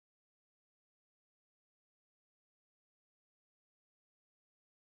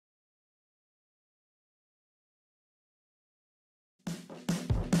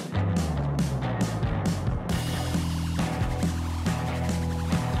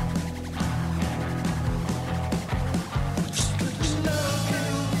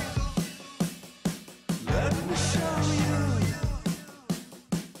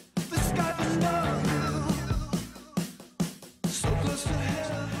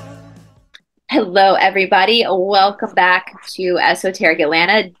Hello, everybody. Welcome back to Esoteric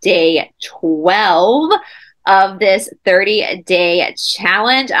Atlanta, day 12 of this 30-day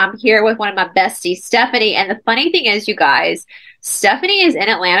challenge. I'm here with one of my besties, Stephanie. And the funny thing is, you guys, Stephanie is in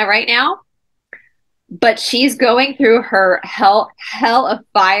Atlanta right now, but she's going through her hell of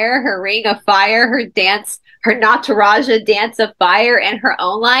fire, her ring of fire, her dance, her Nataraja dance of fire in her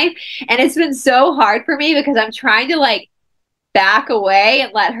own life. And it's been so hard for me because I'm trying to back away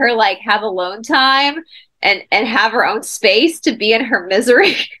and let her have alone time and have her own space to be in her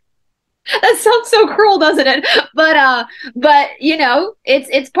misery. That sounds so cruel, doesn't it? But you know,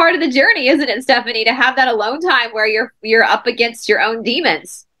 it's part of the journey, isn't it, Stephanie, to have that alone time where you're up against your own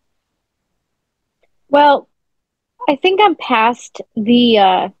demons. Well, I think I'm past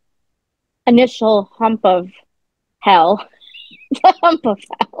the initial hump of hell. The hump of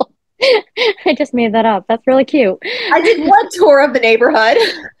hell. I just made that up. That's really cute. I did one tour of the neighborhood.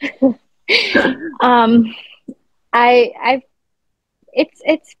 Um, I've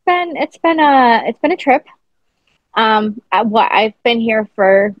it's been a trip. I've been here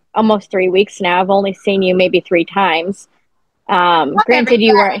for almost 3 weeks now. I've only seen you maybe 3 times. Granted,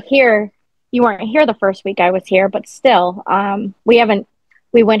 you weren't here the first week I was here, but still, we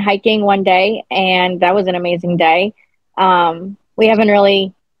went hiking one day and that was an amazing day. We haven't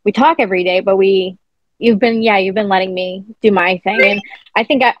really, we talk every day, but you've been letting me do my thing. And I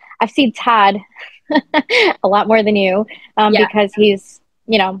think I've seen Todd a lot more than you, Yeah. because he's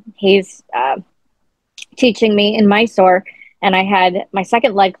teaching me in Mysore, and I had my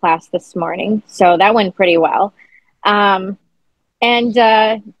second lead class this morning. So that went pretty well. And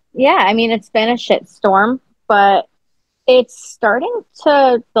yeah, I mean, it's been a shit storm, but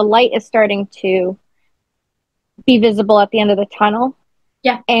the light is starting to be visible at the end of the tunnel.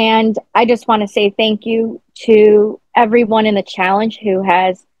 Yeah. And I just want to say thank you to everyone in the challenge who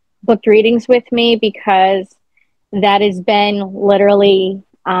has booked readings with me, because that has been literally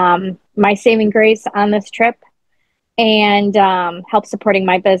my saving grace on this trip, and help supporting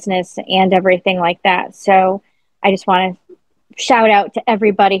my business and everything like that. So I just want to shout out to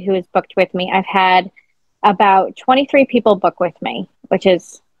everybody who has booked with me. I've had about 23 people book with me, which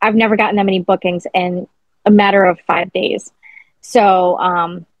is, I've never gotten that many bookings in a matter of 5 days. So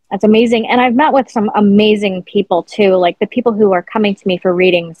that's amazing. And I've met with some amazing people too. Like the people who are coming to me for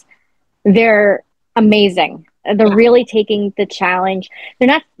readings, they're amazing. They're really taking the challenge.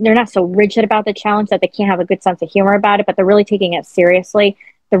 They're not so rigid about the challenge that they can't have a good sense of humor about it, but they're really taking it seriously.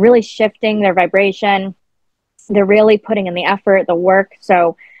 They're really shifting their vibration. They're really putting in the effort, the work.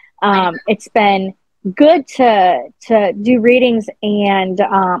 So it's been good to do readings and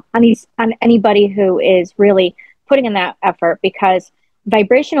on anybody who is really putting in that effort, because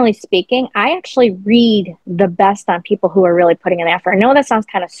vibrationally speaking, I actually read the best on people who are really putting in the effort. I know that sounds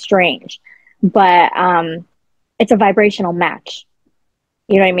kind of strange, but it's a vibrational match.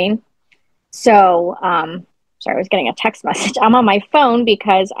 You know what I mean? So sorry, I was getting a text message. I'm on my phone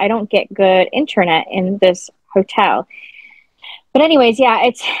because I don't get good internet in this hotel. But anyways,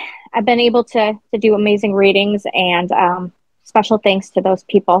 yeah, I've been able to do amazing readings, and special thanks to those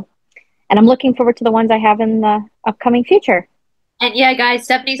people. And I'm looking forward to the ones I have in the upcoming future. And yeah, guys,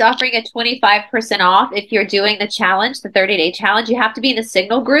 Stephanie's offering a 25% off if you're doing the challenge, the 30-day challenge. You have to be in the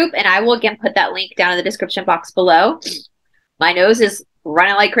Signal group, and I will again put that link down in the description box below. My nose is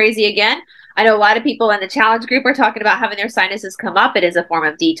running like crazy again. I know a lot of people in the challenge group are talking about having their sinuses come up. It is a form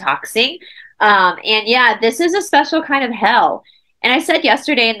of detoxing. And yeah, this is a special kind of hell. And I said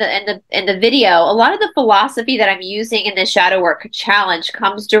yesterday in the video, a lot of the philosophy that I'm using in the Shadow Work Challenge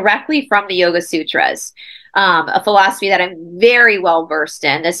comes directly from the Yoga Sutras, a philosophy that I'm very well versed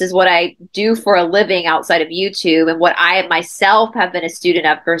in. This is what I do for a living outside of YouTube, and what I myself have been a student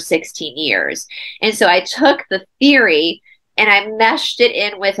of for 16 years. And so I took the theory and I meshed it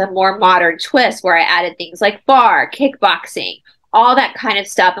in with a more modern twist, where I added things like bar, kickboxing, all that kind of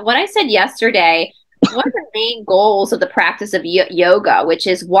stuff. And what I said yesterday, one of the main goals of the practice of yoga, which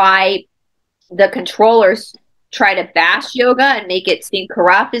is why the controllers try to bash yoga and make it seem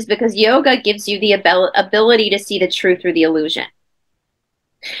corrupt, is because yoga gives you the ability to see the truth through the illusion.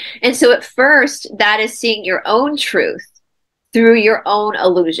 And so at first, that is seeing your own truth through your own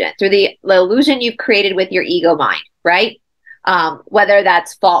illusion, through the illusion you've created with your ego mind, right? Whether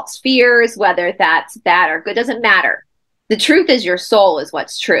that's false fears, whether that's bad or good, doesn't matter. The truth is your soul is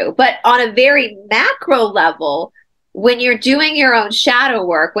what's true. But on a very macro level, when you're doing your own shadow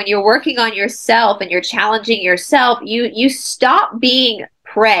work, when you're working on yourself and you're challenging yourself, you stop being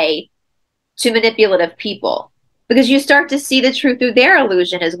prey to manipulative people, because you start to see the truth through their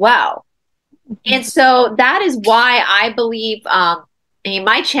illusion as well. And so that is why I believe I mean,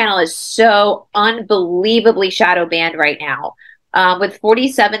 my channel is so unbelievably shadow banned right now. With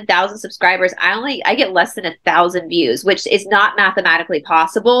 47,000 subscribers, I get less than 1,000 views, which is not mathematically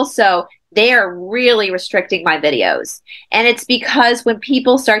possible. So they are really restricting my videos. And it's because when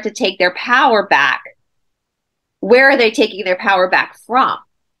people start to take their power back, where are they taking their power back from?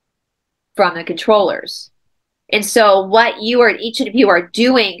 From the controllers. And so what each of you are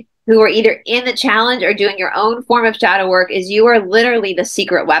doing who are either in the challenge or doing your own form of shadow work is you are literally the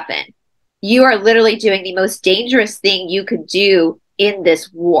secret weapon. You are literally doing the most dangerous thing you could do in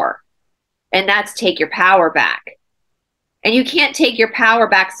this war. And that's take your power back. And you can't take your power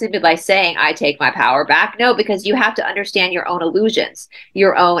back simply by saying, I take my power back. No, because you have to understand your own illusions,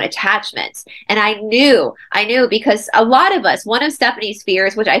 your own attachments. And I knew because a lot of us, one of Stephanie's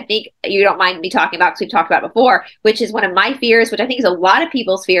fears, which I think you don't mind me talking about because we've talked about before, which is one of my fears, which I think is a lot of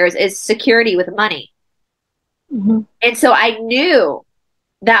people's fears, is security with money. Mm-hmm. And so I knew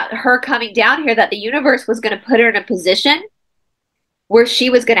that her coming down here, that the universe was going to put her in a position where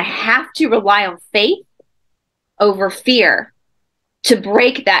she was going to have to rely on faith over fear to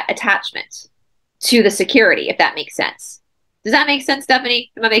break that attachment to the security, if that makes sense. Does that make sense,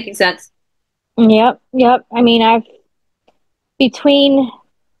 Stephanie? Am I making sense? Yep. I mean, between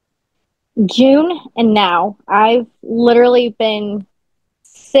June and now, I've literally been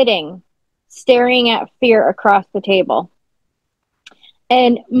staring at fear across the table.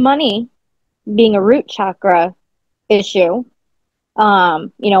 And money being a root chakra issue,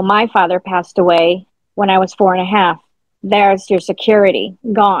 my father passed away when I was 4.5. There's your security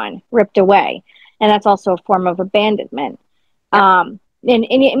gone, ripped away. And that's also a form of abandonment. And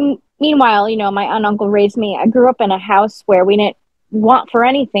meanwhile, my aunt and uncle raised me. I grew up in a house where we didn't want for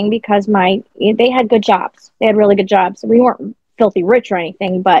anything because they had good jobs. They had really good jobs. We weren't filthy rich or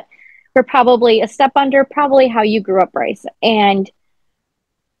anything, but we're probably a step under probably how you grew up, Bryce. And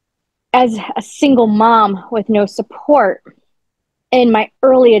as a single mom with no support in my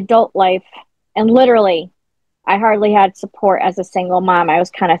early adult life, and literally I hardly had support as a single mom. I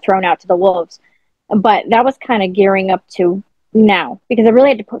was kind of thrown out to the wolves. But that was kind of gearing up to now because I really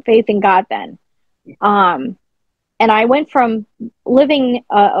had to put faith in God then. And I went from living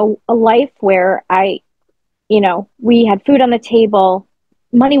a life where we had food on the table,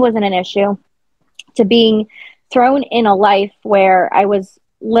 money wasn't an issue, to being thrown in a life where I was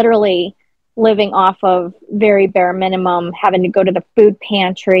literally living off of very bare minimum, having to go to the food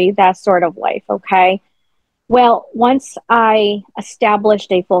pantry, that sort of life. Okay. Well, once I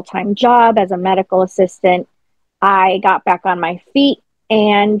established a full-time job as a medical assistant, I got back on my feet,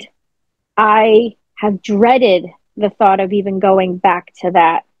 and I have dreaded the thought of even going back to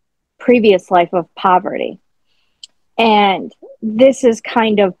that previous life of poverty. And this has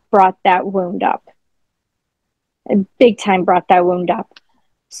kind of brought that wound up. Big time brought that wound up.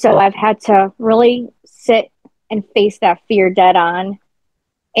 So I've had to really sit and face that fear dead on.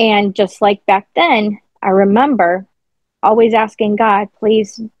 And just like back then, I remember always asking God,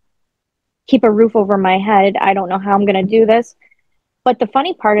 please keep a roof over my head. I don't know how I'm going to do this. But the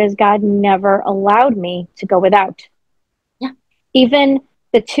funny part is God never allowed me to go without. Yeah. Even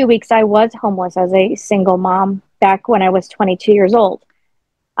the 2 weeks I was homeless as a single mom back when I was 22 years old,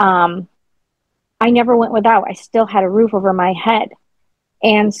 I never went without. I still had a roof over my head.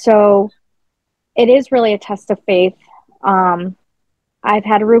 And so it is really a test of faith. I've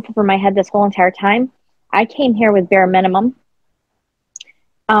had a roof over my head this whole entire time. I came here with bare minimum.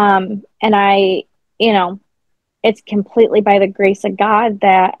 And it's completely by the grace of God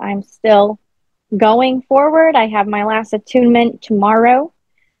that I'm still going forward. I have my last attunement tomorrow.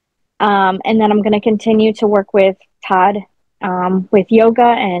 And then I'm going to continue to work with Todd with yoga,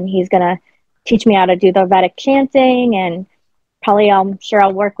 and he's going to teach me how to do the Vedic chanting, and probably I'm sure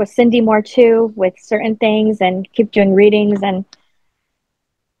I'll work with Cindy more too with certain things and keep doing readings. And,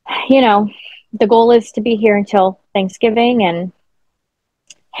 the goal is to be here until Thanksgiving and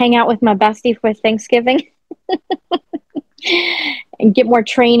hang out with my bestie for Thanksgiving and get more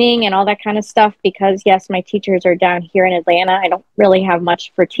training and all that kind of stuff because, yes, my teachers are down here in Atlanta. I don't really have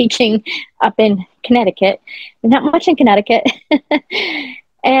much for teaching up in Connecticut. Not much in Connecticut.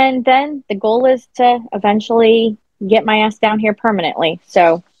 And then the goal is to eventually get my ass down here permanently.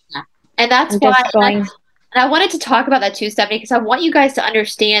 So, and that's why and I wanted to talk about that too, Stephanie, because I want you guys to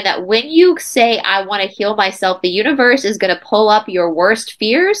understand that when you say, I want to heal myself, the universe is going to pull up your worst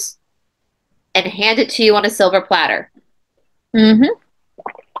fears and hand it to you on a silver platter. Mm-hmm.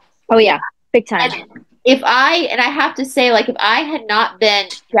 Oh, yeah. Big time. And I have to say, like, if I had not been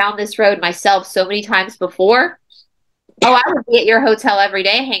down this road myself so many times before, I would be at your hotel every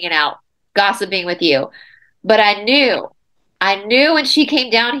day hanging out, gossiping with you. But I knew I knew when she came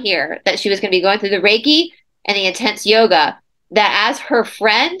down here that she was going to be going through the Reiki and the intense yoga, that as her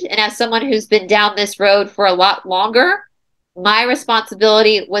friend and as someone who's been down this road for a lot longer, my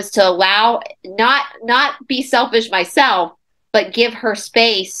responsibility was to allow, not be selfish myself, but give her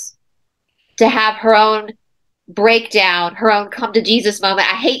space to have her own breakdown, her own come to Jesus moment.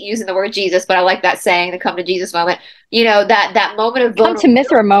 I hate using the word Jesus, but I like that saying, the come to Jesus moment. You know, that moment of come to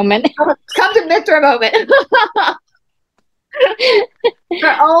Mithra moment. Come to Mithra moment.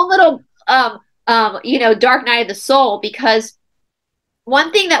 Her own little you know, dark night of the soul, because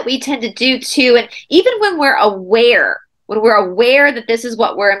one thing that we tend to do too, and even when we're aware that this is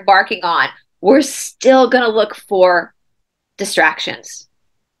what we're embarking on, we're still going to look for distractions.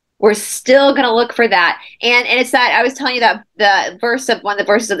 We're still going to look for that. And it's that I was telling you that the verse of one of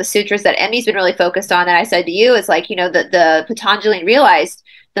the verses of the sutras that Emmy's been really focused on that I said to you is like, you know, the Patanjali realized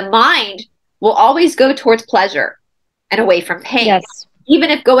the mind will always go towards pleasure and away from pain. Yes. Even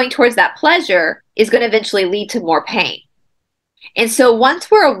if going towards that pleasure is going to eventually lead to more pain. And so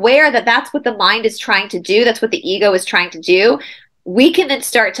once we're aware that that's what the mind is trying to do, that's what the ego is trying to do, we can then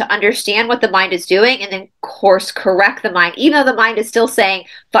start to understand what the mind is doing and then course correct the mind. Even though the mind is still saying,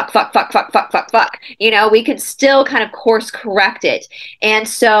 fuck, fuck, fuck, fuck, fuck, fuck, fuck, you know, we can still kind of course correct it. And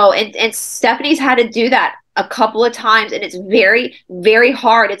so, and Stephanie's had to do that a couple of times, and it's very, very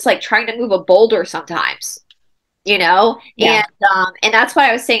hard. It's like trying to move a boulder sometimes. You know, yeah. And that's why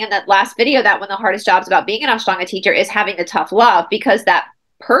I was saying in that last video that one of the hardest jobs about being an Ashtanga teacher is having the tough love, because that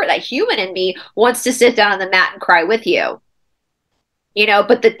human in me wants to sit down on the mat and cry with you. You know,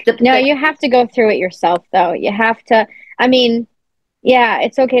 but you have to go through it yourself, though. You have to. I mean, yeah,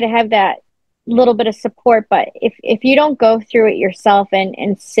 it's okay to have that little bit of support, but if you don't go through it yourself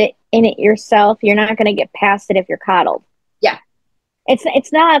and sit in it yourself, you're not going to get past it if you're coddled. Yeah,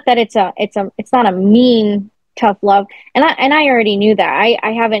 it's not that it's not a mean tough love, and I already knew that.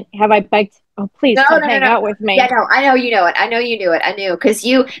 I haven't have I begged, oh please come hang out with me. Yeah, no, I know you know it. I know you knew it. I knew, because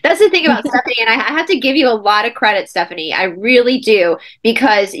that's the thing about Stephanie, and I have to give you a lot of credit, Stephanie. I really do,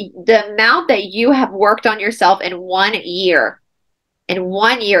 because the amount that you have worked on yourself in 1 year,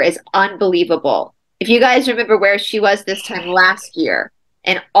 is unbelievable. If you guys remember where she was this time last year,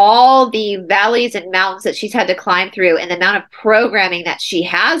 and all the valleys and mountains that she's had to climb through, and the amount of programming that she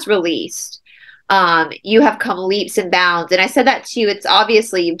has released, you have come leaps and bounds. And I said that to you. It's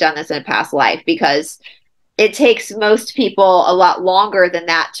obviously you've done this in a past life, because it takes most people a lot longer than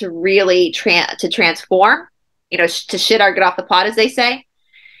that to really transform, you know, to shit or get off the pot, as they say.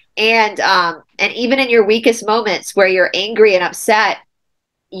 And even in your weakest moments where you're angry and upset,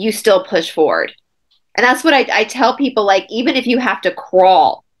 you still push forward. And that's what I tell people, like, even if you have to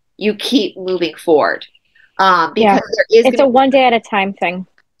crawl, you keep moving forward. Because it's a one day at a time thing.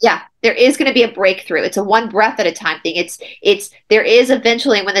 Yeah, there is going to be a breakthrough. It's a one breath at a time thing. There is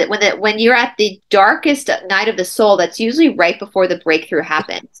eventually when you're at the darkest night of the soul, that's usually right before the breakthrough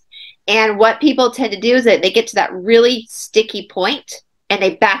happens. And what people tend to do is that they get to that really sticky point and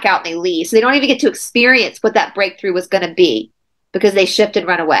they back out and they leave. So they don't even get to experience what that breakthrough was going to be, because they shift and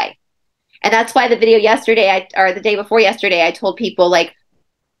run away. And that's why the video yesterday, or the day before yesterday, I told people, like,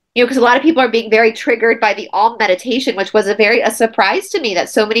 you know, because a lot of people are being very triggered by the Om meditation, which was a surprise to me that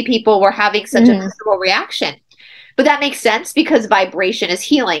so many people were having such a visceral reaction. But that makes sense, because vibration is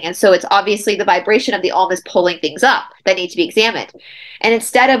healing. And so it's obviously the vibration of the Om is pulling things up that need to be examined. And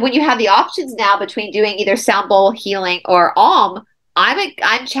instead of, when you have the options now between doing either sound bowl healing or Om,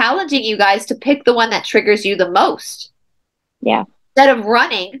 I'm challenging you guys to pick the one that triggers you the most. Yeah. Instead of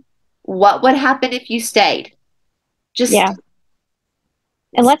running, what would happen if you stayed? Just yeah.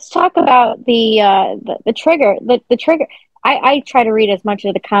 And let's talk about the trigger. The trigger. I try to read as much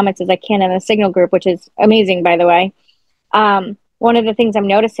of the comments as I can in the Signal group, which is amazing, by the way. One of the things I'm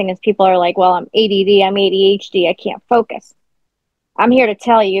noticing is people are like, "Well, I'm ADD, I'm ADHD, I can't focus." I'm here to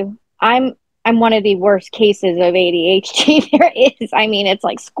tell you, I'm one of the worst cases of ADHD there is. I mean, it's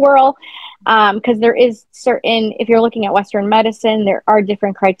like squirrel, because there is certain. If you're looking at Western medicine, there are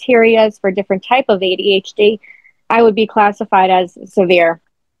different criterias for different type of ADHD. I would be classified as severe.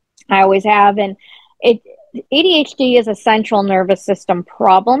 I always have. And ADHD is a central nervous system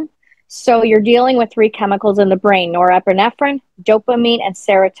problem. So you're dealing with 3 chemicals in the brain: norepinephrine, dopamine, and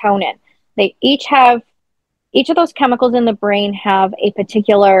serotonin. Each of those chemicals in the brain have a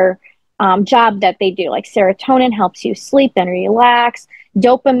particular job that they do. Like serotonin helps you sleep and relax.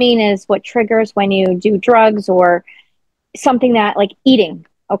 Dopamine is what triggers when you do drugs or something that, like eating,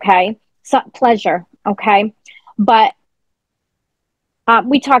 okay? Pleasure, okay? But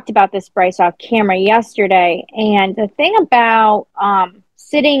we talked about this, Bryce, off camera yesterday. And the thing about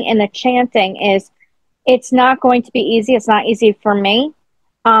sitting in the chanting is It's not going to be easy. It's not easy for me.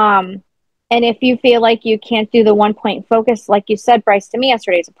 Um, and if you feel like you can't do the 1 point focus, like you said, Bryce, to me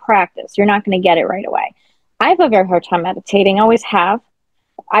yesterday, it's a practice. You're not going to get it right away. I have a very hard time meditating, always have.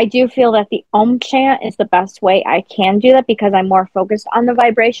 I do feel that the chant is the best way I can do that because I'm more focused on the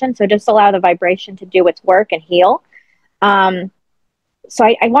vibration. So just allow the vibration to do its work and heal. Um, so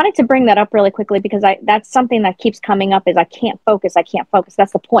I wanted to bring that up really quickly because that's something that keeps coming up is I can't focus. I can't focus.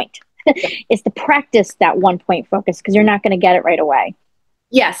 That's the point. It's to practice that 1 point focus because you're not going to get it right away.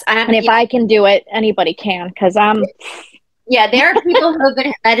 Yes. And if I can do it, anybody can because yeah, there are people who have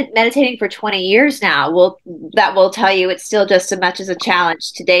been meditating for 20 years now that will tell you it's still just as much as a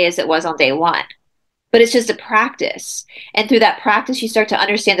challenge today as it was on day one. But it's just a practice. And through that practice, you start to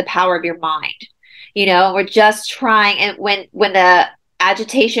understand the power of your mind. You know, we're just trying. And when the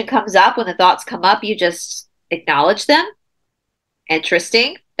agitation comes up, when the thoughts come up, you just acknowledge them.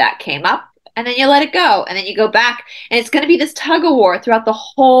 Interesting. That came up. And then you let it go. And then you go back. And it's going to be this tug of war throughout the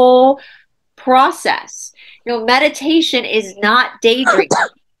whole process. You know, meditation is not daydreaming.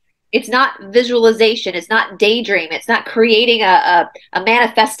 It's not visualization. It's not daydream. It's not creating a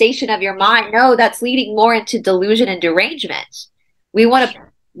manifestation of your mind. No, that's leading more into delusion and derangement. We want to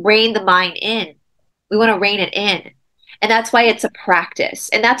rein the mind in. We want to rein it in. And that's why it's a practice.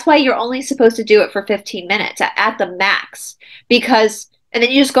 And that's why you're only supposed to do it for 15 minutes at the max. And then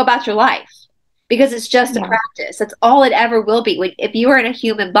you just go about your life. Because it's just a practice. That's all it ever will be. If you are in a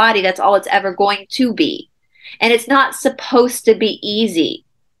human body, that's all it's ever going to be. And it's not supposed to be easy.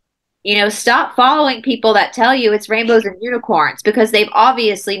 You know, stop following people that tell you it's rainbows and unicorns because they've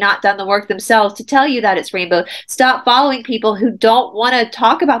obviously not done the work themselves to tell you that it's rainbow. Stop following people who don't want to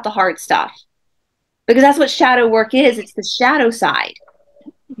talk about the hard stuff because that's what shadow work is. It's the shadow side.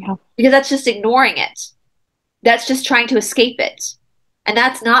 Yeah. Because that's just ignoring it. That's just trying to escape it. And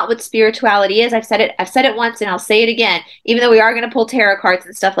that's not what spirituality is. I've said it once and I'll say it again, even though we are going to pull tarot cards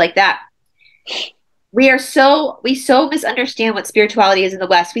and stuff like that. We so misunderstand what spirituality is in the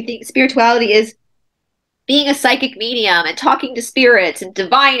West. We think spirituality is being a psychic medium and talking to spirits and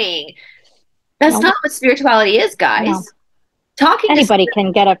divining. That's not what spirituality is, guys. No. Anybody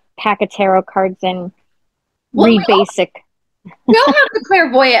can get a pack of tarot cards and read basic. We all have the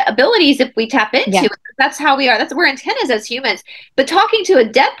clairvoyant abilities if we tap into it. That's how we are. That's we're antennas as humans. But talking to a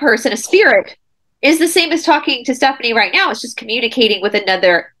dead person, a spirit, is the same as talking to Stephanie right now. It's just communicating with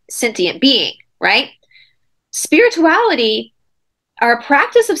another sentient being, right? Spirituality, our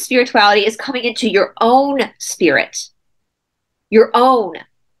practice of spirituality is coming into your own spirit. Your own.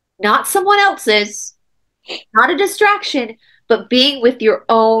 Not someone else's. Not a distraction, but being with your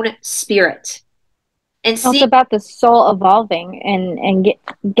own spirit. And it's about the soul evolving and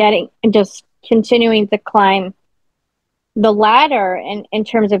getting just continuing to climb the ladder in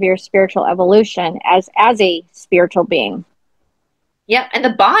terms of your spiritual evolution as a spiritual being. Yep, and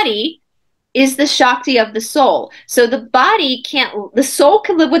the body is the Shakti of the soul. So the soul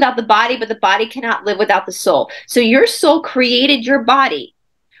can live without the body, but the body cannot live without the soul. So your soul created your body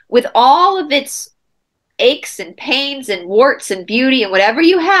with all of its aches and pains and warts and beauty and whatever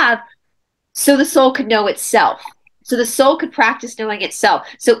you have, so the soul could know itself. So the soul could practice knowing itself.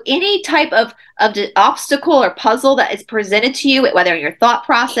 So any type of obstacle or puzzle that is presented to you, whether in your thought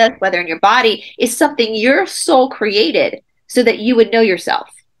process, whether in your body, is something your soul created so that you would know yourself.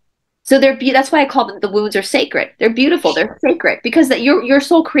 So that's why I call them the wounds are sacred. They're beautiful. They're sacred because your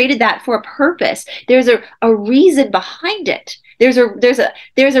soul created that for a purpose. There's a reason behind it. There's a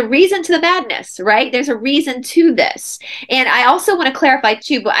reason to the madness, right? There's a reason to this. And I also want to clarify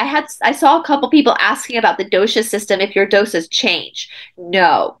too, but I saw a couple people asking about the dosha system, if your dosas change.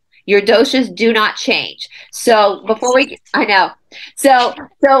 No, your doshas do not change. So I know. So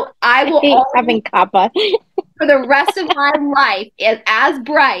I will having kappa. For the rest of my life, as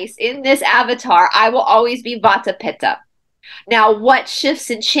Bryce in this avatar, I will always be Vata Pitta. Now, what shifts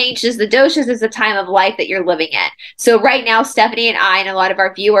and changes the doshas is the time of life that you're living in. So right now, Stephanie and I and a lot of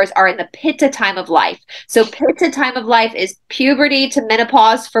our viewers are in the Pitta time of life. So Pitta time of life is puberty to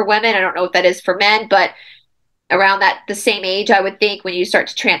menopause for women. I don't know what that is for men, but around the same age, I would think, when you start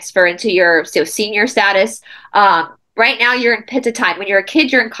to transfer into your senior status. Right now, you're in Pitta time. When you're a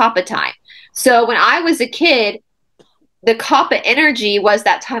kid, you're in Kapha time. So when I was a kid, the Kapha energy was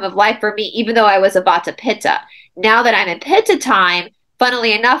that time of life for me, even though I was a Vata Pitta. Now that I'm in Pitta time,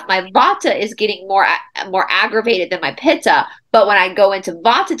 funnily enough, my Vata is getting more aggravated than my Pitta. But when I go into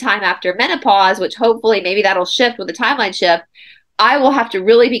Vata time after menopause, which hopefully maybe that'll shift with the timeline shift, I will have to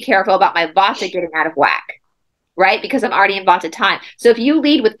really be careful about my Vata getting out of whack, right? Because I'm already in Vata time. So if you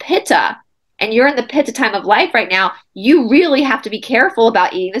lead with Pitta and you're in the pitta time of life right now, you really have to be careful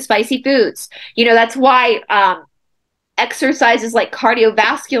about eating the spicy foods. You know, that's why exercises like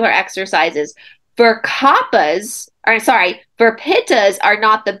cardiovascular exercises for kappas, or sorry, for pittas are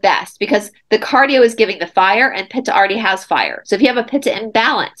not the best because the cardio is giving the fire and pitta already has fire. So if you have a pitta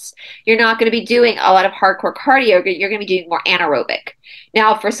imbalance, you're not going to be doing a lot of hardcore cardio. You're going to be doing more anaerobic.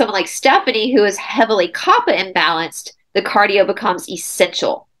 Now, for someone like Stephanie, who is heavily kappa imbalanced, the cardio becomes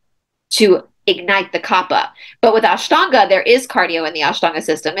essential to ignite the kappa. But with Ashtanga, there is cardio in the Ashtanga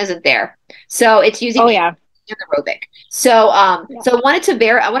system, isn't there? So it's using anaerobic. So so I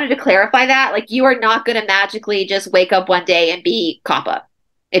wanted to clarify that. Like, you are not going to magically just wake up one day and be kappa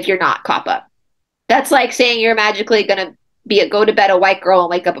if you're not kappa. That's like saying you're magically going to go to bed a white girl and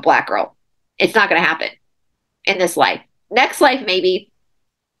wake up a black girl. It's not going to happen in this life. Next life, maybe.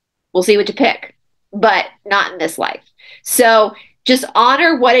 We'll see what you pick, but not in this life. So just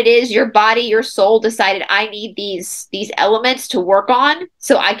honor what it is your body, your soul decided, I need these elements to work on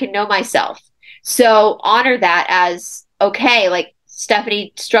so I can know myself. So honor that as, okay, like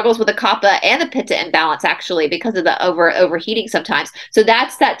Stephanie struggles with the kapha and the pitta imbalance actually because of the overheating sometimes. So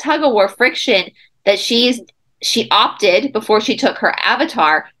that's that tug of war friction that she opted before she took her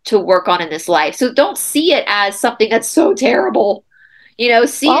avatar to work on in this life. So don't see it as something that's so terrible. You know,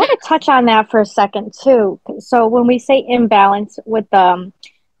 I want to touch on that for a second too. So when we say imbalance with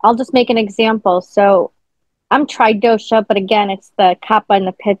I'll just make an example. So I'm tridosha, but again, it's the kapha and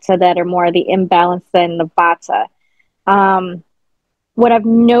the pitta that are more the imbalance than the vata. What I've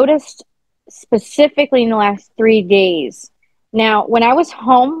noticed specifically in the last 3 days. Now, when I was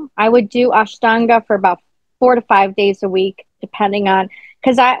home, I would do Ashtanga for about 4 to 5 days a week, depending on,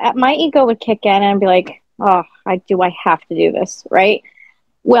 because my ego would kick in and I'd be like, oh, I have to do this, right?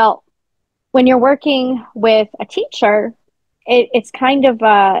 Well, when you're working with a teacher, it's kind of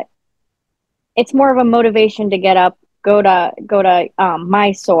it's more of a motivation to get up, go to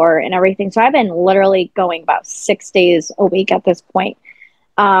Mysore and everything. So I've been literally going about 6 days a week at this point.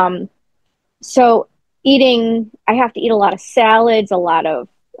 So I have to eat a lot of salads, a lot of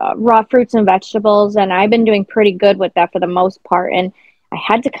raw fruits and vegetables, and I've been doing pretty good with that for the most part. And I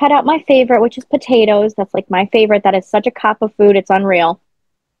had to cut out my favorite, which is potatoes. That's like my favorite. That is such a kapha food. It's unreal.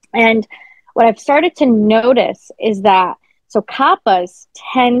 And what I've started to notice is that, so kappas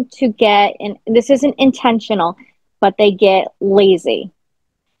tend to get, and this isn't intentional, but they get lazy.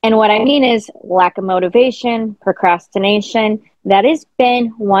 And what I mean is lack of motivation, procrastination. That has been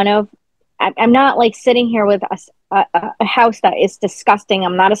one of, I'm not like sitting here with a house that is disgusting.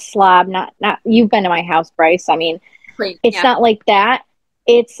 I'm not a slob. Not you've been to my house, Bryce. I mean, it's not like that.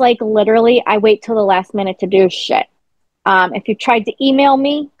 It's like literally I wait till the last minute to do shit. If you tried to email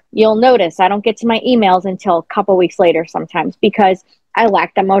me, you'll notice I don't get to my emails until a couple weeks later sometimes because I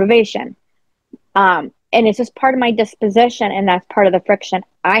lack that motivation. And it's just part of my disposition, and that's part of the friction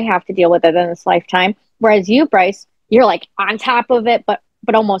I have to deal with it in this lifetime. Whereas you, Bryce, you're like on top of it, but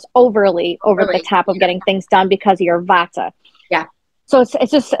almost overly over the top of getting things done because of your vata. Yeah. So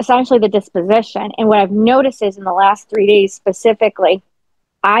it's just essentially the disposition. And what I've noticed is in the last 3 days specifically,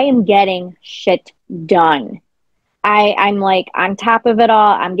 I am getting shit done. I'm like on top of it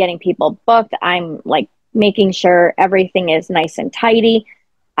all. I'm getting people booked. I'm like making sure everything is nice and tidy.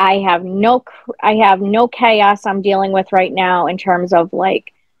 I have no chaos I'm dealing with right now in terms of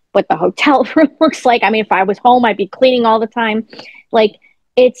like what the hotel room looks like. I mean, if I was home, I'd be cleaning all the time. Like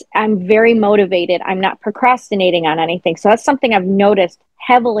I'm very motivated. I'm not procrastinating on anything. So that's something I've noticed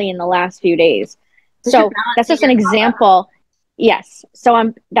heavily in the last few days. So that's just an example. Yes. So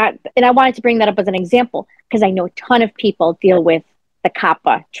and I wanted to bring that up as an example because I know a ton of people deal with the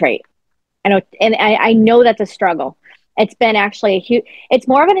kapha trait. I know, and I know that's a struggle. It's been actually it's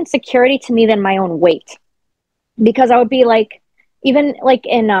more of an insecurity to me than my own weight, because I would be like, even like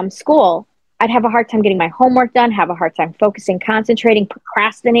in school, I'd have a hard time getting my homework done, have a hard time focusing, concentrating,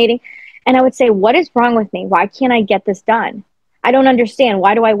 procrastinating. And I would say, what is wrong with me? Why can't I get this done? I don't understand.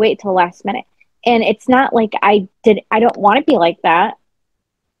 Why do I wait till the last minute? And it's not like I don't want to be like that,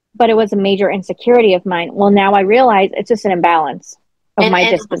 but it was a major insecurity of mine. Well, now I realize it's just an imbalance of my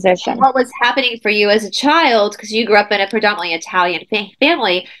disposition. And what was happening for you as a child, because you grew up in a predominantly Italian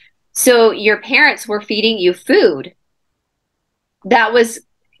family, so your parents were feeding you food that was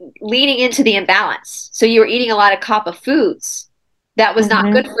leading into the imbalance. So you were eating a lot of kapha foods that was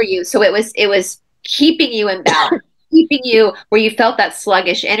not good for you. So it was keeping you in balance. Keeping you where you felt that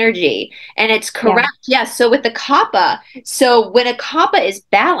sluggish energy. And it's correct. Yeah. Yes. So with the kapha, so when a kapha is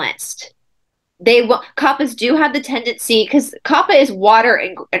balanced, kaphas do have the tendency, because kapha is water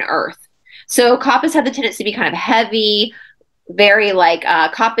and earth. So kaphas have the tendency to be kind of heavy, very like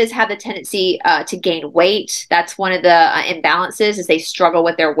kappas have the tendency to gain weight. That's one of the imbalances is they struggle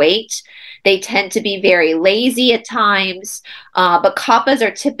with their weight. They tend to be very lazy at times, but kappas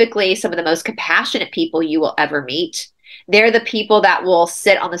are typically some of the most compassionate people you will ever meet. They're the people that will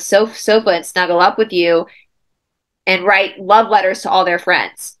sit on the sofa and snuggle up with you and write love letters to all their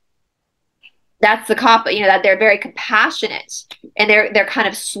friends. That's the kappa, you know, that they're very compassionate and they're kind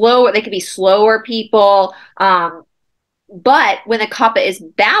of slower. They can be slower people. But when the kappa is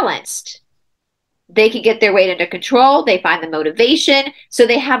balanced, they can get their weight under control. They find the motivation. So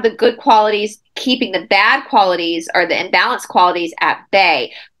they have the good qualities, keeping the bad qualities or the imbalanced qualities at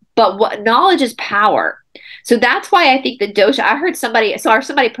bay. But what knowledge is power. So that's why I think the dosha, I saw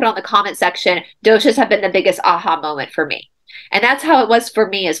somebody put on the comment section, doshas have been the biggest aha moment for me. And that's how it was for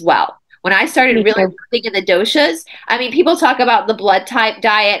me as well. When I started really moving in the doshas, I mean, people talk about the blood type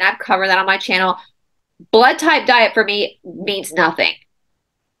diet, and I've covered that on my channel. Blood type diet for me means nothing.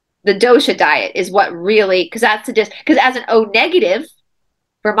 The dosha diet is what really, because as an O negative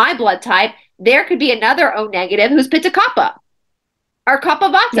for my blood type, there could be another O negative who's Pitta Kappa or Kappa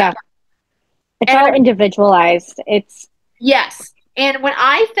Vata. Yeah. It's all individualized. Yes. And when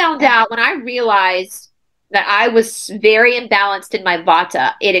I realized that I was very imbalanced in my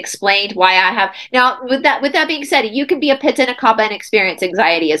Vata, it explained why I have now with that being said, you can be a Pitta and a Kappa and experience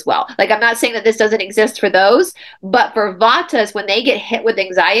anxiety as well. Like I'm not saying that this doesn't exist for those, but for Vatas, when they get hit with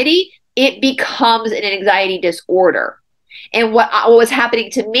anxiety, it becomes an anxiety disorder. And what was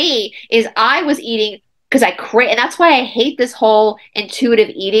happening to me is I was eating because I crave, and that's why I hate this whole intuitive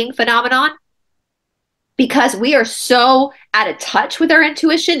eating phenomenon. Because we are so out of touch with our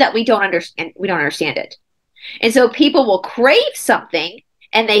intuition that we don't understand it. And so people will crave something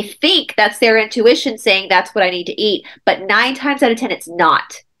and they think that's their intuition saying that's what I need to eat. But 9 times out of 10, it's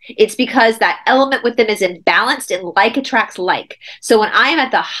not. It's because that element with them is imbalanced and like attracts like. So when I am at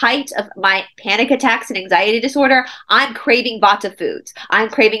the height of my panic attacks and anxiety disorder, I'm craving Vata foods. I'm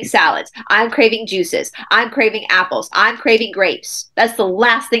craving salads. I'm craving juices. I'm craving apples. I'm craving grapes. That's the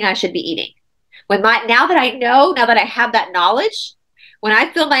last thing I should be eating. Now that I have that knowledge, when I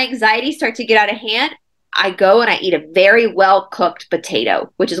feel my anxiety start to get out of hand, I go and I eat a very well cooked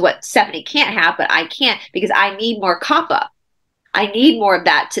potato, which is what Stephanie can't have, but I can't because I need more kappa. I need more of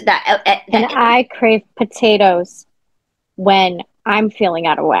that. And I crave potatoes when I'm feeling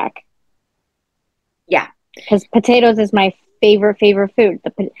out of whack. Yeah, because potatoes is my favorite food.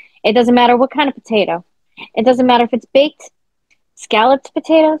 It doesn't matter what kind of potato. It doesn't matter if it's baked, scalloped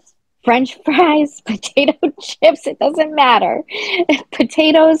potatoes, French fries, potato chips, it doesn't matter.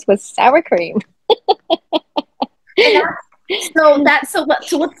 Potatoes with sour cream. So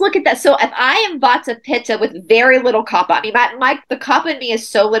let's look at that. So if I am Vata Pitta with very little kappa, I mean the kappa in me is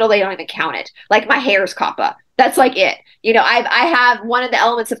so little they don't even count it. Like my hair is kappa. That's like it. You know, I have one of the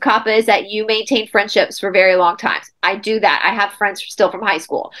elements of kappa is that you maintain friendships for very long times. I do that. I have friends still from high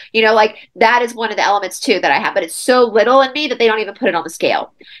school. You know, like that is one of the elements too that I have, but it's so little in me that they don't even put it on the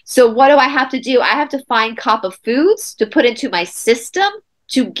scale. So what do I have to do? I have to find kappa foods to put into my system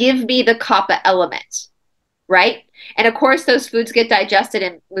to give me the kappa element, right? And of course, those foods get digested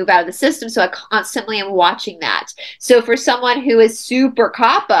and move out of the system. So I constantly am watching that. So for someone who is super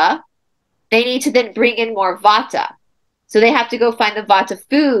kappa, they need to then bring in more vata. So they have to go find the vata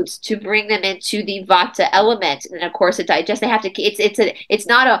foods to bring them into the vata element. And of course, it digests. They have to. It's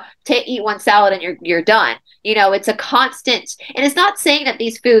not eat one salad and you're done. You know, it's a constant. And it's not saying that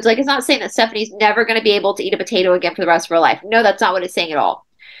these foods, like it's not saying that Stephanie's never going to be able to eat a potato again for the rest of her life. No, that's not what it's saying at all.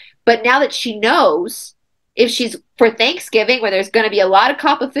 But now that she knows, if she's for Thanksgiving where there's going to be a lot of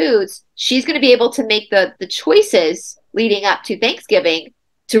kappa foods, she's going to be able to make the choices leading up to Thanksgiving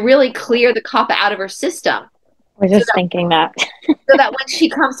to really clear the kappa out of her system. We're just thinking that. So that when she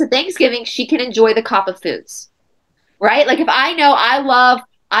comes to Thanksgiving, she can enjoy the kappa foods, right? Like if I know I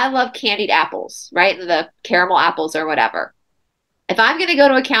love candied apples, right? The caramel apples or whatever. If I'm going to go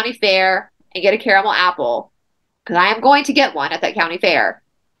to a county fair and get a caramel apple, because I am going to get one at that county fair,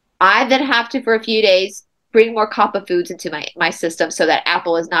 I then have to, for a few days, bring more kappa foods into my system so that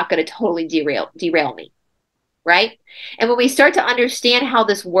apple is not going to totally derail me, right? And when we start to understand how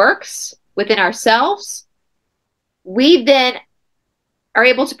this works within ourselves, we then are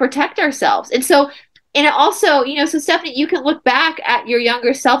able to protect ourselves. And also, you know, so Stephanie, you can look back at your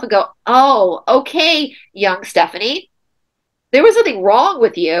younger self and go, oh, okay, young Stephanie, there was nothing wrong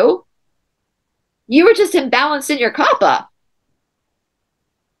with you. You were just imbalanced in your kappa.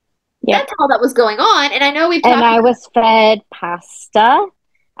 Yeah. That's all that was going on. And I know I was fed pasta.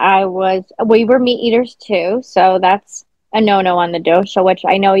 We were meat eaters too. So that's a no-no on the dosha, which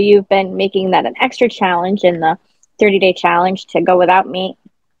I know you've been making that an extra challenge in the 30-day challenge to go without meat.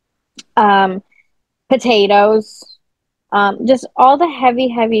 Potatoes, just all the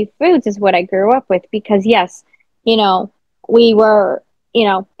heavy foods is what I grew up with because, yes, you know, we were,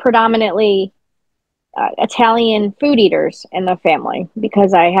 predominantly Italian food eaters in the family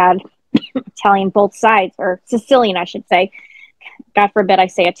because I had Italian both sides, or Sicilian, I should say. God forbid I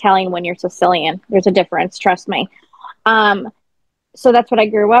say Italian when you're Sicilian. There's a difference, trust me. Um, so that's what I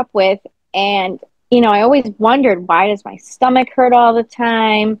grew up with. And, I always wondered, why does my stomach hurt all the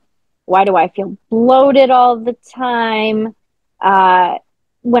time? Why do I feel bloated all the time?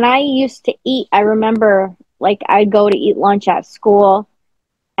 When I used to eat, I remember like I'd go to eat lunch at school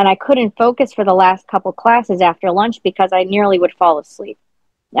and I couldn't focus for the last couple classes after lunch because I nearly would fall asleep.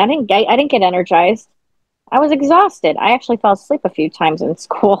 I didn't get energized. I was exhausted. I actually fell asleep a few times in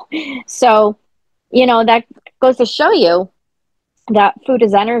school. So, that goes to show you that food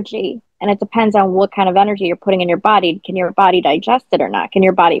is energy, and it depends on what kind of energy you're putting in your body. Can your body digest it or not? Can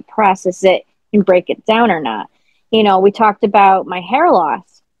your body process it and break it down or not? We talked about my hair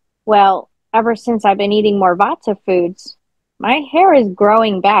loss. Well, ever since I've been eating more Vata foods, my hair is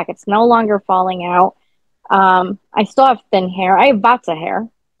growing back. It's no longer falling out. I still have thin hair. I have Vata hair.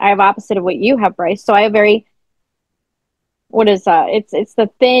 I have opposite of what you have, Bryce. So I have what is that? It's the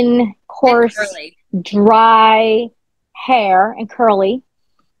thin, coarse, dry hair and curly.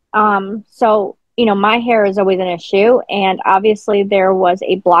 So, my hair is always an issue. And obviously there was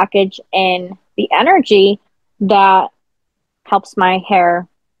a blockage in the energy that helps my hair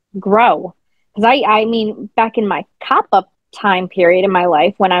grow. Because I mean, back in my cop-up time period in my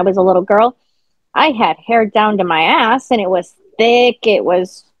life when I was a little girl, I had hair down to my ass and it was thick. It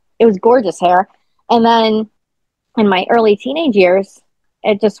was gorgeous hair. And then in my early teenage years,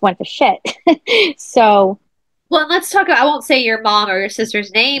 it just went to shit. So, well, let's talk about, I won't say your mom or your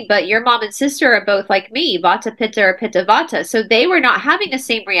sister's name, but your mom and sister are both like me, Vata Pitta or Pitta Vata. So they were not having the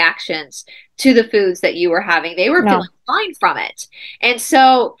same reactions to the foods that you were having. They were feeling fine from it. And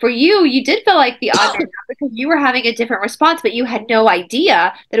so for you, you did feel like the odd man out because you were having a different response, but you had no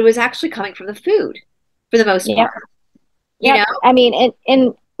idea that it was actually coming from the food for the most part. You know? I mean,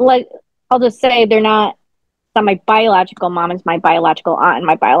 and like, I'll just say they're not my biological mom, is my biological aunt and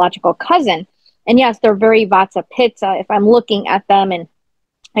my biological cousin. And yes, they're very Vata Pitta. If I'm looking at them and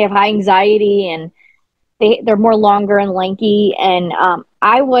I have high anxiety and they're more longer and lanky. And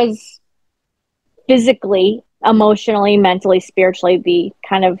I was physically, emotionally, mentally, spiritually the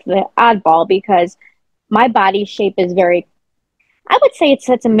kind of the oddball because my body shape is very, I would say it's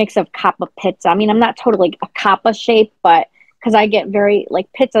a mix of Kapha Pitta. I mean, I'm not totally a Kapha shape, but because I get very, like,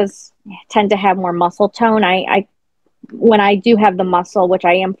 Pittas tend to have more muscle tone. I when I do have the muscle, which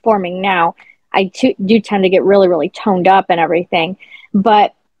I am forming now, I do tend to get really, really toned up and everything.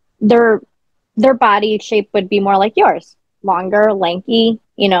 But their body shape would be more like yours, longer, lanky,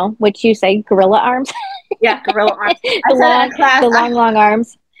 which you say gorilla arms. Yeah, gorilla arms. The long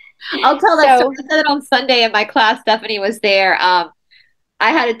arms. I'll tell that story. I said it on Sunday in my class. Stephanie was there. I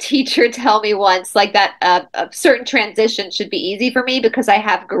had a teacher tell me once, like, that a certain transition should be easy for me because I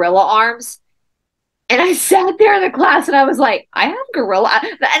have gorilla arms. And I sat there in the class and I was like, I have gorilla.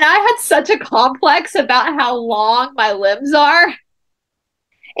 And I had such a complex about how long my limbs are.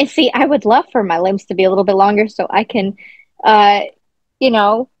 And see, I would love for my limbs to be a little bit longer so I can,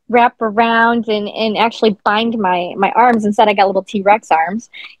 wrap around and actually bind my arms. Instead, I got little T-Rex arms,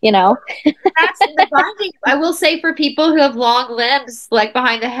 That's the binding. I will say for people who have long limbs, like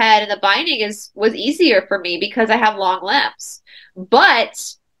behind the head, and the binding was easier for me because I have long limbs.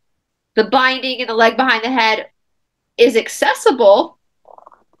 But the binding and the leg behind the head is accessible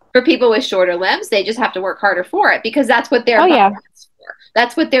for people with shorter limbs. They just have to work harder for it because that's what they're for.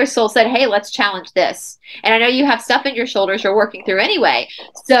 That's what their soul said, hey, let's challenge this. And I know you have stuff in your shoulders you're working through anyway.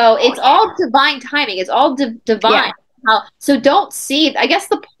 So it's all divine timing. It's all divine. Yeah. So don't see, I guess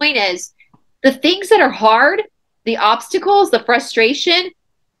the point is the things that are hard, the obstacles, the frustration,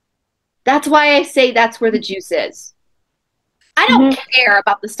 that's why I say that's where the juice is. I don't care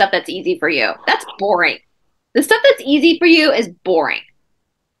about the stuff that's easy for you. That's boring. The stuff that's easy for you is boring.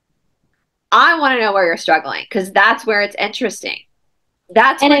 I want to know where you're struggling because that's where it's interesting.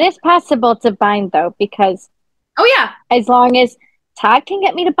 And it is possible to bind, though, because as long as Todd can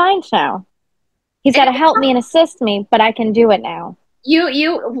get me to bind now, he's got to help me and assist me, but I can do it now.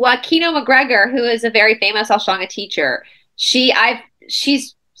 Kino McGregor, who is a very famous Ashtanga teacher, she's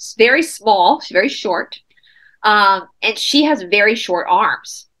very small, she's very short, and she has very short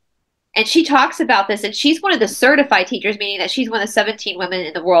arms. And she talks about this, and she's one of the certified teachers, meaning that she's one of the 17 women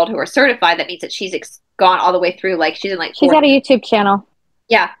in the world who are certified. That means that she's gone all the way through, like she's got a YouTube channel.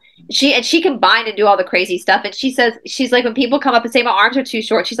 Yeah. She combined and do all the crazy stuff. And she says, she's like, when people come up and say my arms are too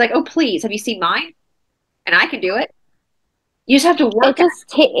short, she's like, oh, please, have you seen mine? And I can do it. You just have to It work at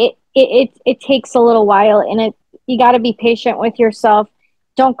just it takes a little while, and you got to be patient with yourself.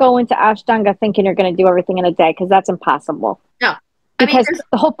 Don't go into Ashtanga thinking you're going to do everything in a day, because that's impossible. it. No. I mean, Because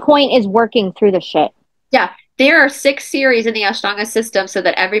the whole point is working through the shit. yeah, there are 6 series in the Ashtanga system so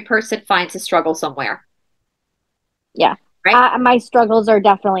that every person finds a struggle somewhere. Yeah. Right? My struggles are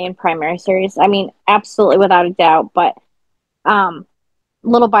definitely in primary series. I mean, absolutely, without a doubt. But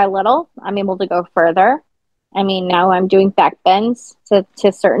little by little, I'm able to go further. I mean, now I'm doing back bends to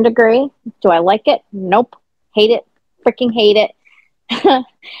a certain degree. Do I like it? Nope. Hate it. Freaking hate it.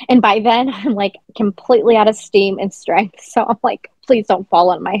 And by then, I'm like completely out of steam and strength. So I'm like, please don't fall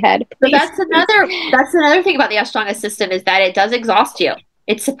on my head. So Please, that's another thing about the Ashtanga system is that it does exhaust you.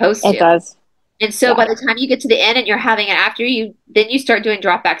 It's supposed it to. does. And so Yeah. by the time you get to the end and you're having it after you, then you start doing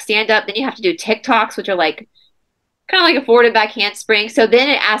drop back stand up. Then you have to do TikToks, which are like kind of like a forward and back handspring. So then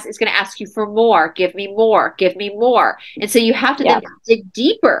it's going to ask you for more, give me more, give me more. And so you have to Yeah. then dig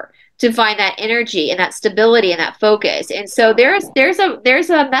deeper to find that energy and that stability and that focus. And so there's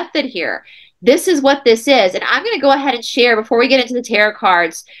a method here. This is what this is. And I'm going to go ahead and share before we get into the tarot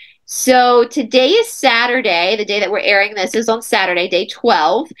cards. So today is Saturday. The day that we're airing this is on Saturday, day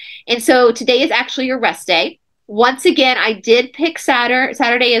 12. And so today is actually your rest day. Once again, I did pick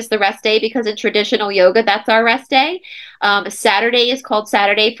Saturday as the rest day because in traditional yoga, that's our rest day. Saturday is called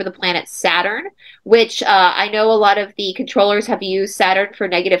Saturday for the planet Saturn, which I know a lot of the controllers have used Saturn for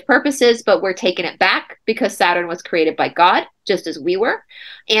negative purposes, but we're taking it back because Saturn was created by God, just as we were.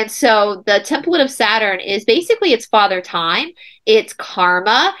 And so the template of Saturn is basically its father time, it's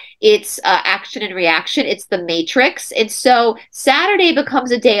karma, it's action and reaction, it's the matrix. And so Saturday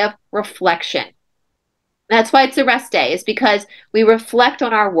becomes a day of reflection. That's why it's a rest day, is because we reflect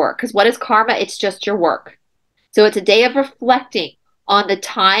on our work. Because what is karma? It's just your work. So it's a day of reflecting on the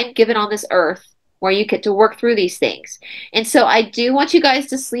time given on this earth where you get to work through these things. And so I do want you guys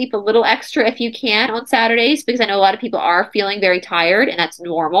to sleep a little extra if you can on Saturdays, because I know a lot of people are feeling very tired, and that's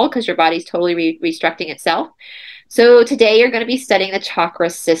normal because your body's totally restructuring itself. So today you're going to be studying the chakra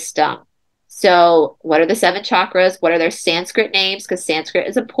system. So what are the 7 chakras? What are their Sanskrit names? Because Sanskrit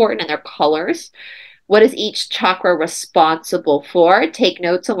is important, and their colors. What is each chakra responsible for? Take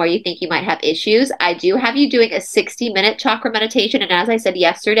notes on where you think you might have issues. I do have you doing a 60-minute chakra meditation. And as I said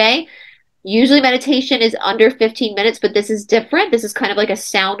yesterday, usually meditation is under 15 minutes, but this is different. This is kind of like a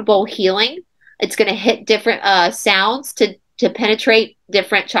sound bowl healing. It's going to hit different sounds to penetrate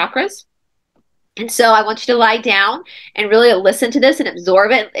different chakras. And so I want you to lie down and really listen to this and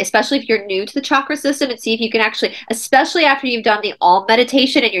absorb it, especially if you're new to the chakra system, and see if you can actually, especially after you've done the Om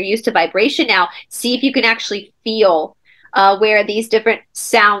meditation and you're used to vibration now, see if you can actually feel where these different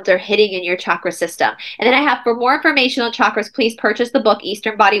sounds are hitting in your chakra system. And then I have, for more information on chakras, please purchase the book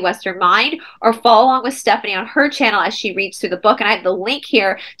Eastern Body, Western Mind, or follow along with Stephanie on her channel as she reads through the book. And I have the link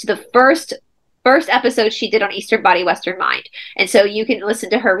here to the first episode she did on Eastern Body, Western Mind. And so you can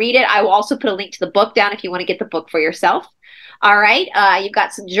listen to her read it. I will also put a link to the book down if you want to get the book for yourself. All right. You've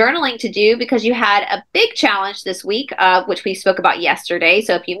got some journaling to do because you had a big challenge this week, which we spoke about yesterday.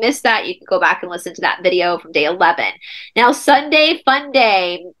 So if you missed that, you can go back and listen to that video from day 11. Now, Sunday, fun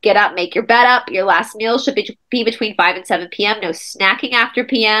day. Get up, make your bed up. Your last meal should be between 5 and 7 p.m. No snacking after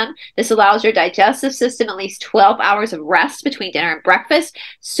p.m. This allows your digestive system at least 12 hours of rest between dinner and breakfast.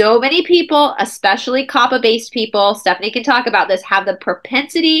 So many people, especially Kappa-based people, Stephanie can talk about this, have the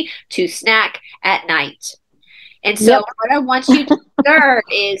propensity to snack at night. And so what I want you to observe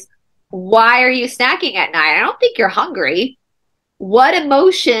is, why are you snacking at night? I don't think you're hungry. What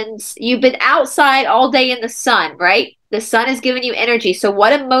emotions, you've been outside all day in the sun, right? The sun is giving you energy. So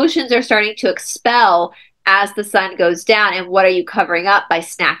what emotions are starting to expel as the sun goes down, and what are you covering up by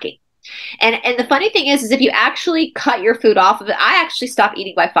snacking? And the funny thing is if you actually cut your food off of it, I actually stop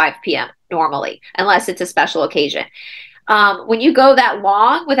eating by 5 p.m. normally, unless it's a special occasion. When you go that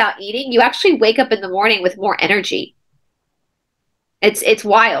long without eating, you actually wake up in the morning with more energy. It's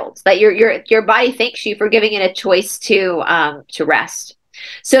wild that your body thanks you for giving it a choice to rest.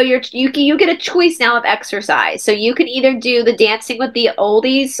 So you get a choice now of exercise. So you can either do the Dancing with the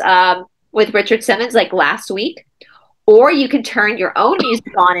Oldies with Richard Simmons like last week, or you can turn your own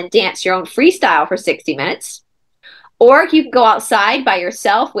music on and dance your own freestyle for 60 minutes. Or you can go outside by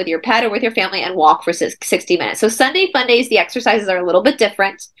yourself with your pet or with your family and walk for 60 minutes. So Sunday fun days, the exercises are a little bit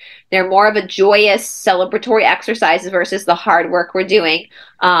different. They're more of a joyous, celebratory exercises versus the hard work we're doing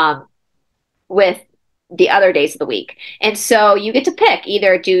with the other days of the week. And so you get to pick,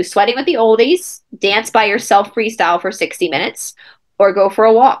 either do Sweating with the Oldies, dance by yourself freestyle for 60 minutes, or go for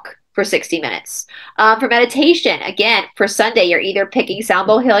a walk for 60 minutes. For meditation, again, for Sunday, you're either picking sound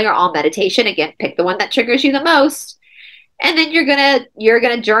bowl healing or all meditation. Again, pick the one that triggers you the most. And then you're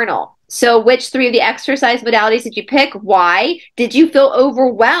gonna journal. So which three of the exercise modalities did you pick? Why? Did you feel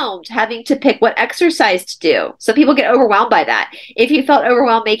overwhelmed having to pick what exercise to do? So people get overwhelmed by that. If you felt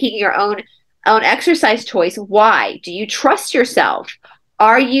overwhelmed making your own exercise choice, why? Do you trust yourself?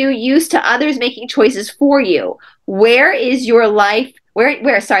 Are you used to others making choices for you? Where is your life? Where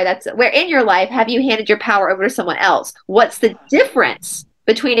in your life have you handed your power over to someone else? What's the difference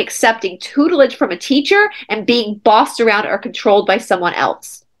between accepting tutelage from a teacher and being bossed around or controlled by someone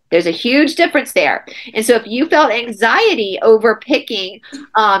else? There's a huge difference there. And so if you felt anxiety over picking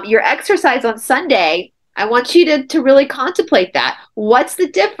your exercise on Sunday, I want you to really contemplate that. What's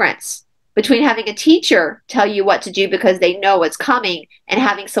the difference between having a teacher tell you what to do because they know what's coming and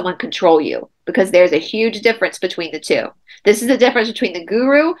having someone control you? Because there's a huge difference between the two. This is the difference between the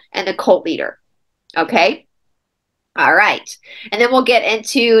guru and the cult leader. Okay? All right. And then we'll get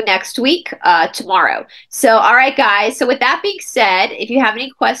into next week, tomorrow. So, all right, guys. So with that being said, if you have any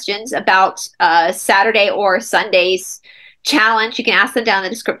questions about Saturday or Sunday's challenge, you can ask them down in the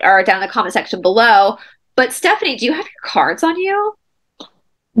description or down in the comment section below. But Stephanie, do you have your cards on you?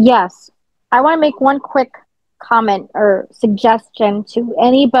 Yes. I want to make one quick comment or suggestion to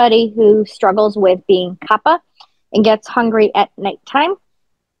anybody who struggles with being kappa and gets hungry at nighttime.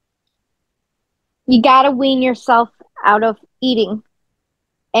 You got to wean yourself out of eating.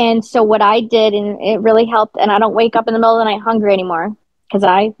 And so what I did, and it really helped, and I don't wake up in the middle of the night hungry anymore because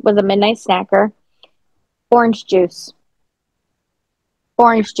I was a midnight snacker. Orange juice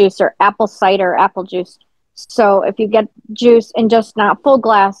or apple cider, apple juice. So if you get juice and just not full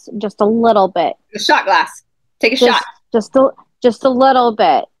glass, just a little bit. A shot glass. Take a shot. Just a little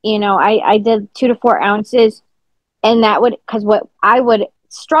bit. You know, I did 2 to 4 ounces, and that would, because what I would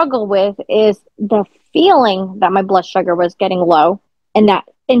struggle with is the feeling that my blood sugar was getting low and that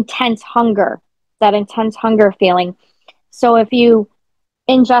intense hunger feeling. So if you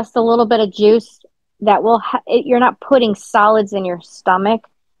ingest a little bit of juice, that will you're not putting solids in your stomach,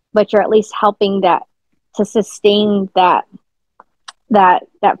 but you're at least helping that to sustain that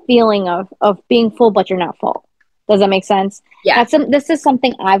feeling of being full, but you're not full. Does that make sense? Yeah. This is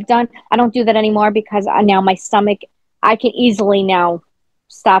something I've done. I don't do that anymore because now my stomach, I can easily now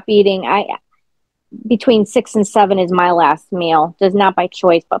stop eating. Between 6 and 7 is my last meal. Just not by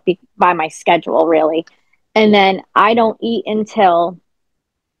choice, but by my schedule, really. And then I don't eat until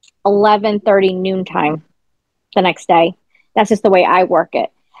 11:30 noontime the next day. That's just the way I work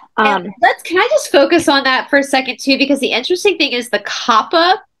it. Can I just focus on that for a second too? Because the interesting thing is the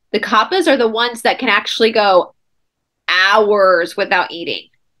kappas are the ones that can actually go hours without eating.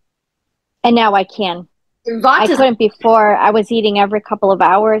 And now I can. I couldn't before. I was eating every couple of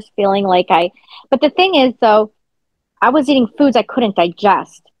hours, feeling like but the thing is though, I was eating foods I couldn't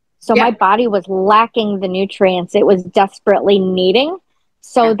digest. So my body was lacking the nutrients it was desperately needing.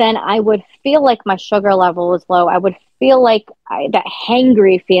 So then I would feel like my sugar level was low. I would feel like that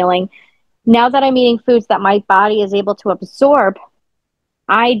hangry feeling. Now that I'm eating foods that my body is able to absorb,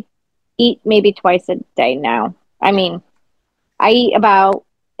 I eat maybe twice a day now. I mean, I eat about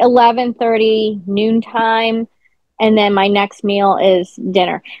 11:30 noontime, and then my next meal is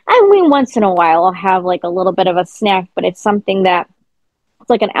dinner. I mean, once in a while I'll have like a little bit of a snack, but it's something that it's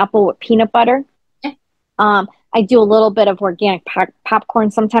like an apple with peanut butter. I do a little bit of organic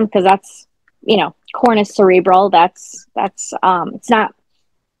popcorn sometimes because that's, you know, corn is cerebral. That's it's not,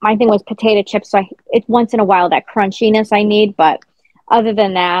 my thing was potato chips. So it's once in a while that crunchiness I need, but other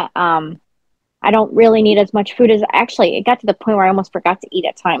than that, I don't really need as much food as actually. It got to the point where I almost forgot to eat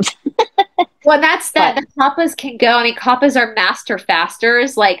at times. Well, that's that. The kappas can go. I mean, kappas are master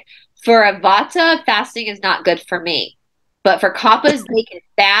fasters. Like for a vata, fasting is not good for me. But for kappas, they can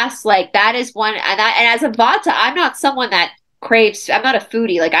fast. Like that is one. And as a vata, I'm not someone that craves. I'm not a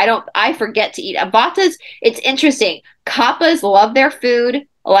foodie. Like I forget to eat. Vatas, it's interesting. Kappas love their food.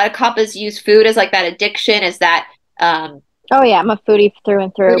 A lot of kappas use food as like that addiction, as that. Oh yeah, I'm a foodie through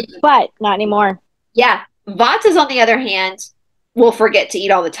and through, but not anymore. Yeah. Vatas, on the other hand, will forget to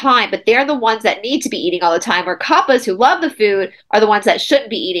eat all the time, but they're the ones that need to be eating all the time. Where kappas, who love the food, are the ones that shouldn't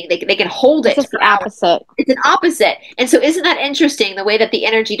be eating. They can hold it. It's just the opposite. It's an opposite. And so isn't that interesting, the way that the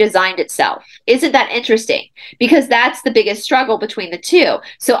energy designed itself? Isn't that interesting? Because that's the biggest struggle between the two.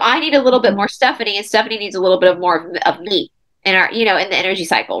 So I need a little bit more Stephanie, and Stephanie needs a little bit more of me in our, you know, in the energy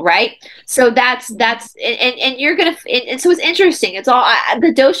cycle, right? So that's and you're gonna, and so it's interesting. It's all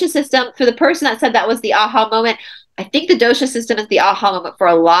the dosha system. For the person that said that was the aha moment, I think the dosha system is the aha moment for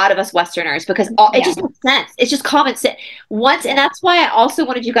a lot of us Westerners because it just makes sense. It's just common sense. And that's why I also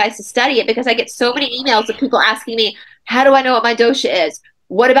wanted you guys to study it because I get so many emails of people asking me, how do I know what my dosha is?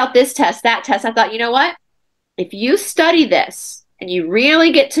 What about this test, that test? I thought, you know what? If you study this and you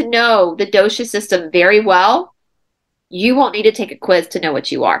really get to know the dosha system very well, you won't need to take a quiz to know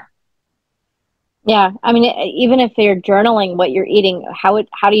what you are. Yeah. I mean, even if you're journaling what you're eating, how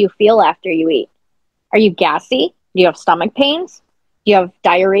do you feel after you eat? Are you gassy? Do you have stomach pains? Do you have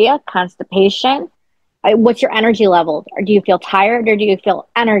diarrhea, constipation? What's your energy level? Or do you feel tired or do you feel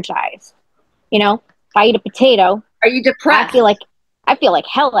energized? You know, if I eat a potato, are you depressed? I feel like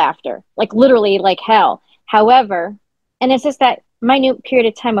hell after, like literally like hell. However, and it's just that minute period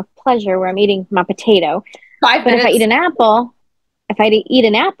of time of pleasure where I'm eating my potato. 5 minutes. If I eat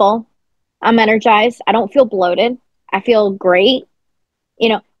an apple, I'm energized. I don't feel bloated. I feel great. You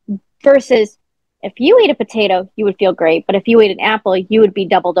know, versus if you eat a potato, you would feel great. But if you ate an apple, you would be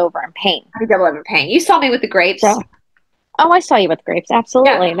doubled over in pain. I'd be doubled over in pain. You saw me with the grapes. So, I saw you with grapes.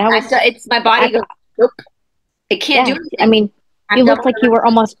 Absolutely. Yeah, it's my body goes, nope. It can't do anything. I mean, you looked like you were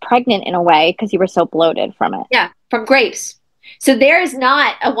almost pregnant in a way because you were so bloated from it. Yeah, from grapes. So there is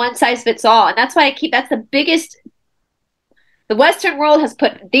not a one size fits all. And that's why that's the biggest. The Western world has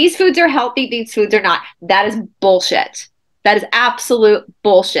put these foods are healthy, these foods are not. That is bullshit. That is absolute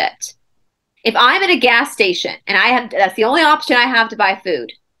bullshit. If I'm at a gas station and that's the only option I have to buy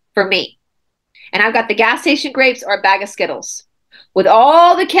food for me, and I've got the gas station grapes or a bag of Skittles, with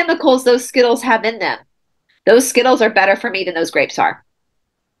all the chemicals those Skittles have in them, those Skittles are better for me than those grapes are.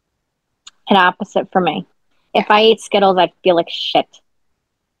 An opposite for me. If I ate Skittles, I'd feel like shit.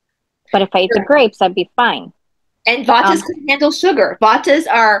 But if I ate the grapes, I'd be fine. And Vatas can handle sugar. Vatas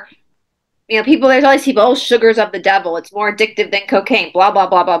are, there's all these people, oh, sugar's of the devil. It's more addictive than cocaine, blah, blah,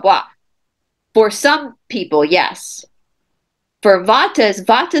 blah, blah, blah. For some people, yes. For Vatas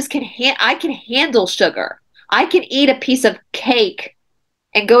I can handle sugar. I can eat a piece of cake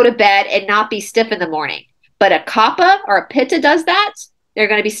and go to bed and not be stiff in the morning. But a Kapha or a Pitta does that, they're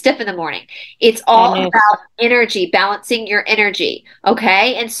going to be stiff in the morning. It's all about energy, balancing your energy.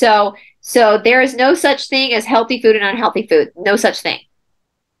 Okay? And so there is no such thing as healthy food and unhealthy food. No such thing.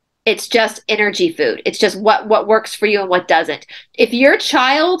 It's just energy food. It's just what works for you and what doesn't. If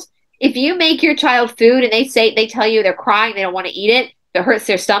you make your child food and they tell you they're crying, they don't want to eat it, if it hurts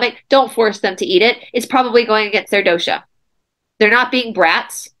their stomach, don't force them to eat it. It's probably going against their dosha. They're not being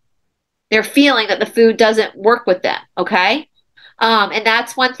brats. They're feeling that the food doesn't work with them, okay? And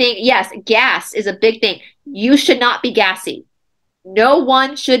that's one thing. Yes, gas is a big thing. You should not be gassy. No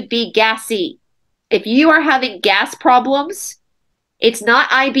one should be gassy. If you are having gas problems, it's not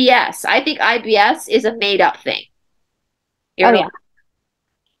IBS. I think IBS is a made-up thing. Yeah.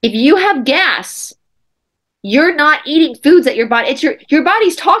 If you have gas, you're not eating foods that your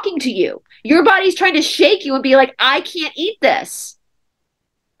body's talking to you. Your body's trying to shake you and be like, I can't eat this.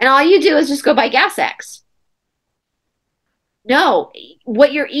 And all you do is just go buy Gas X. No,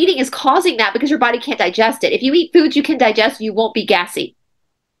 what you're eating is causing that because your body can't digest it. If you eat foods you can digest, you won't be gassy.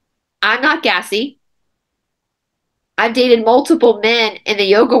 I'm not gassy. I've dated multiple men in the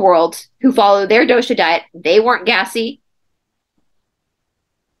yoga world who follow their dosha diet. They weren't gassy.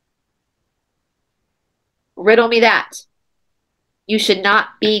 Riddle me that. You should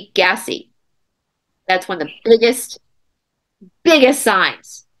not be gassy. That's one of the biggest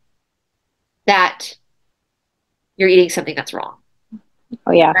signs that you're eating something that's wrong.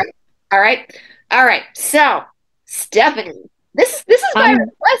 Oh, yeah. All right. So, Stephanie, this is by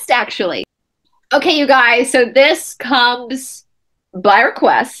request, actually. Okay, you guys. So this comes by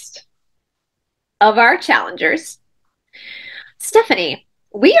request of our challengers. Stephanie,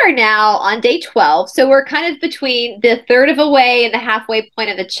 we are now on day 12, so we're kind of between the third of a way and the halfway point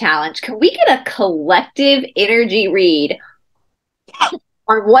of the challenge. Can we get a collective energy read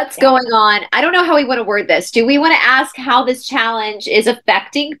on what's going on? I don't know how we want to word this. Do we want to ask how this challenge is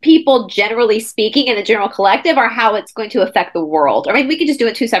affecting people, generally speaking, in the general collective, or how it's going to affect the world? Or maybe we could just do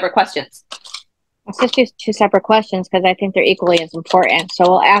it 2 separate questions. Let's just do 2 separate questions because I think they're equally as important. So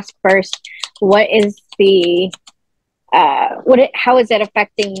we'll ask first, what is the how is it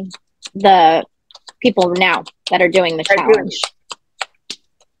affecting the people now that are doing the challenge?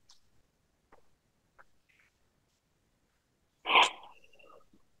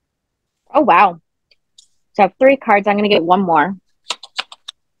 Oh, wow. So I have 3 cards. I'm going to get 1 more.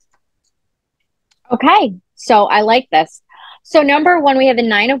 Okay. So I like this. So number 1, we have the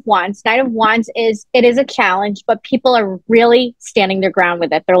 9 of Wands. 9 of Wands is a challenge, but people are really standing their ground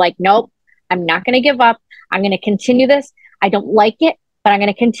with it. They're like, nope, I'm not going to give up. I'm going to continue this. I don't like it, but I'm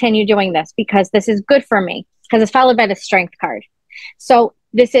going to continue doing this because this is good for me. because it's followed by the strength card. So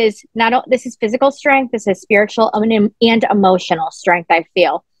this is physical strength, this is spiritual and emotional strength, I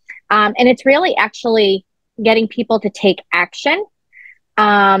feel. And it's really actually getting people to take action,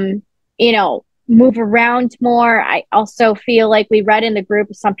 move around more. I also feel like we read in the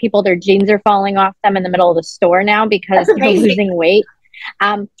group, some people, their jeans are falling off them in the middle of the store now because they're losing weight.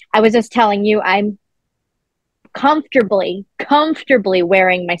 I was just telling you, I'm comfortably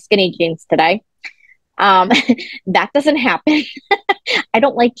wearing my skinny jeans today. That doesn't happen. I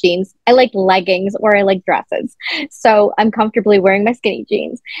don't like jeans. I like leggings or I like dresses. So I'm comfortably wearing my skinny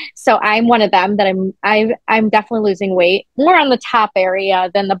jeans. So I'm one of them that I'm definitely losing weight, more on the top area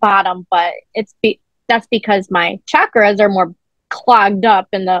than the bottom, but that's because my chakras are more clogged up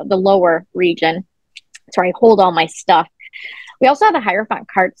in the lower region. So I hold all my stuff. We also have the Hierophant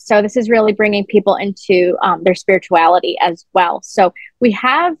card. So this is really bringing people into their spirituality as well. So we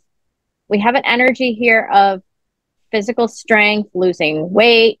have an energy here of physical strength, losing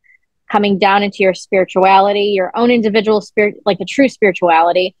weight, coming down into your spirituality, your own individual spirit, like the true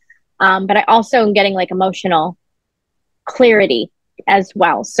spirituality. But I also am getting like emotional clarity as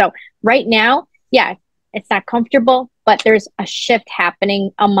well. So right now, yeah, it's not comfortable, but there's a shift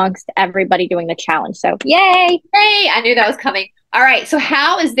happening amongst everybody doing the challenge. So yay! Hey, I knew that was coming. All right. So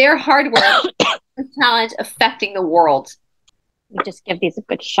how is their hard work challenge affecting the world? Let me just give these a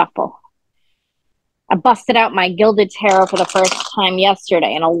good shuffle. I busted out my Gilded Tarot for the first time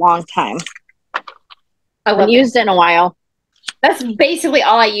yesterday in a long time. I haven't used it in a while. That's basically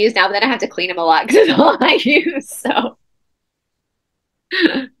all I use now, but then I have to clean them a lot because it's all I use. So.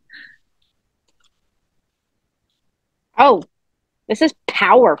 Oh, this is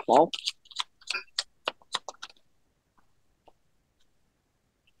powerful.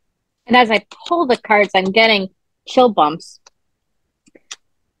 And as I pull the cards, I'm getting chill bumps.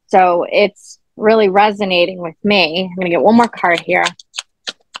 So it's really resonating with me. I'm going to get one more card here.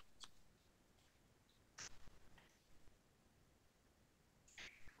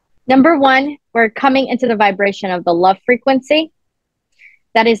 Number one, we're coming into the vibration of the love frequency.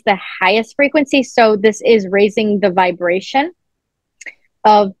 That is the highest frequency. So this is raising the vibration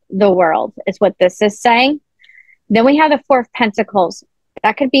of the world, is what this is saying. Then we have the Four of Pentacles.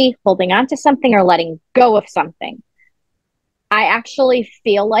 That could be holding on to something or letting go of something. I actually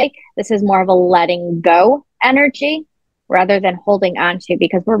feel like this is more of a letting go energy rather than holding on to,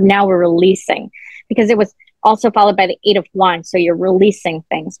 because we're releasing, because it was also followed by the Eight of Wands. So you're releasing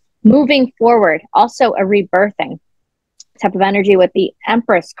things, moving forward, also a rebirthing type of energy with the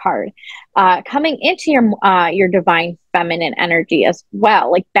Empress card, coming into your divine feminine energy as well,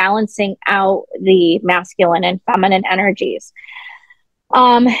 like balancing out the masculine and feminine energies.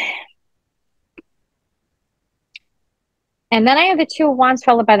 And then I have the Two of Wands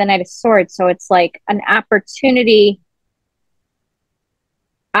followed by the Knight of Swords. So it's like an opportunities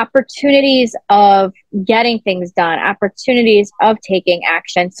of getting things done, opportunities of taking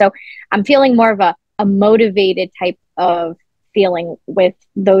action. So I'm feeling more of a motivated type of feeling with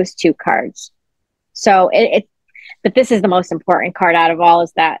those two cards. So but this is the most important card out of all,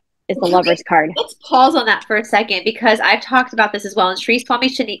 is the Lover's card. Let's pause on that for a second, because I've talked about this as well, and Sri Swami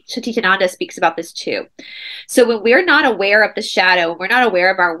Satchitananda speaks about this too. So when we're not aware of the shadow, when we're not aware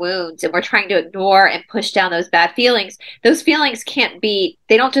of our wounds, and we're trying to ignore and push down those bad feelings, those feelings they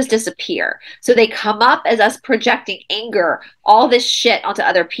don't just disappear. So they come up as us projecting anger, all this shit onto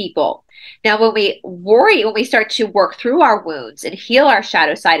other people. Now, when we start to work through our wounds and heal our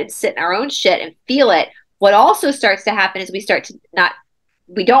shadow side and sit in our own shit and feel it, what also starts to happen is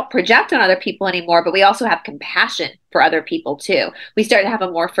we don't project on other people anymore, but we also have compassion for other people too. We start to have a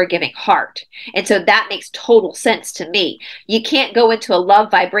more forgiving heart. And so that makes total sense to me. You can't go into a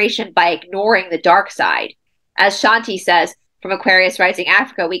love vibration by ignoring the dark side. As Shanti says, from Aquarius Rising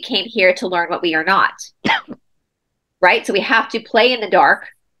Africa, we came here to learn what we are not. Right? So we have to play in the dark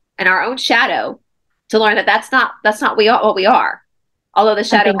and our own shadow to learn that that's not what we are. Although the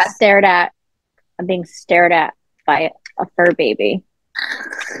shadow I'm being stared at by a fur baby.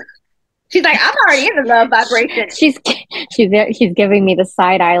 She's like, I'm already in the love vibration. She's giving me the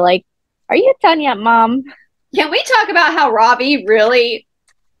side eye, like, are you done yet, Mom? Can we talk about how Robbie really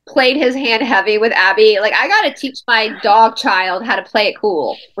played his hand heavy with Abby? Like, I gotta teach my dog child how to play it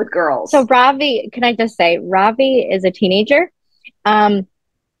cool with girls. So Ravi, can I just say, Ravi is a teenager.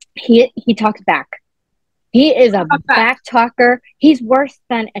 He talks back. He is a back talker. He's worse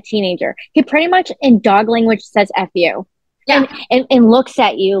than a teenager. He pretty much in dog language says F you. Yeah. And looks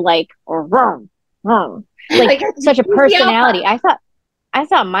at you like, like such a personality. I thought I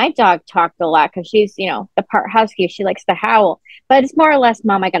thought my dog talked a lot because she's, you know, the part husky. She likes to howl, but it's more or less,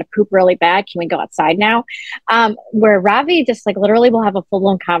 Mom, I got to poop really bad. Can we go outside now? Where Ravi just like literally will have a full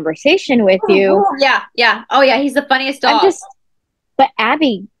blown conversation with you. Oh, yeah, yeah. Oh, yeah. He's the funniest dog. But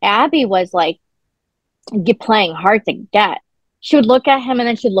Abby was like playing hard to get. She would look at him and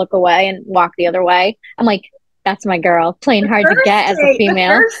then she'd look away and walk the other way. I'm like, that's my girl, playing hard to get as a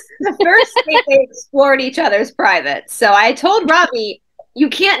female. The first date they explored each other's privates. So I told Robbie, you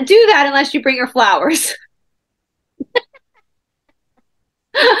can't do that unless you bring her flowers.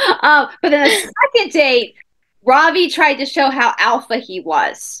 But then the second date, Robbie tried to show how alpha he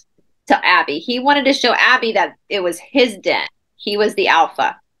was to Abby. He wanted to show Abby that it was his den. He was the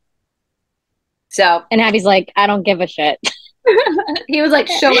alpha. So, and Abby's like, I don't give a shit. He was like,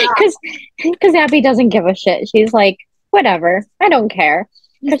 show it off. Because Abby doesn't give a shit. She's like, whatever, I don't care.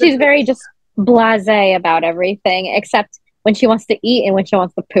 Because she's very just blasé about everything, except when she wants to eat and when she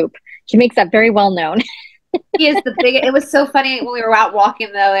wants to poop. She makes that very well known. He is the biggest. It was so funny when we were out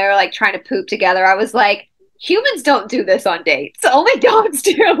walking, though. They were like trying to poop together. I was like, humans don't do this on dates. Only dogs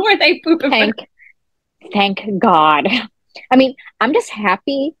do, where they poop. Thank God. I mean, I'm just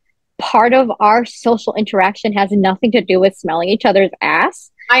happy part of our social interaction has nothing to do with smelling each other's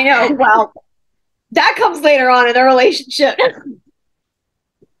ass. I know. Well, that comes later on in the relationship.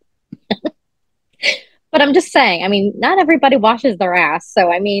 But I'm just saying, I mean, not everybody washes their ass.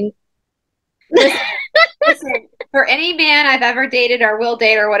 So, I mean, listen, for any man I've ever dated or will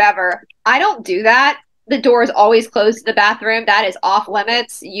date or whatever, I don't do that. The door is always closed to the bathroom. That is off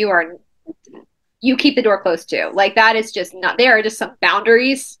limits. You keep the door closed too. Like, that is just not, there are just some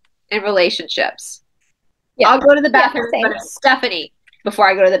boundaries in relationships. Yeah. I'll go to the bathroom in front of Stephanie before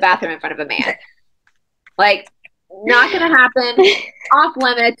I go to the bathroom in front of a man. Like, not gonna happen. Off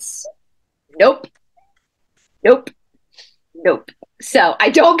limits. Nope. So I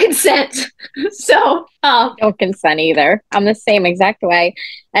don't consent. So don't consent either. I'm the same exact way.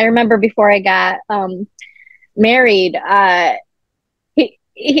 I remember before I got married,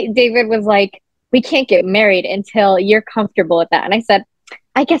 David was like, we can't get married until you're comfortable with that. And I said,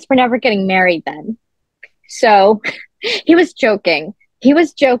 I guess we're never getting married then. So he was joking.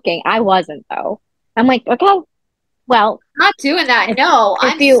 I wasn't, though. I'm like, okay, well. Not doing that. No,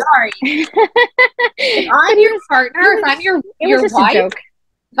 I'm sorry. If I'm your partner, if I'm your wife,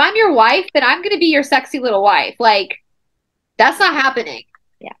 if I'm your wife, then I'm going to be your sexy little wife. Like, that's not happening.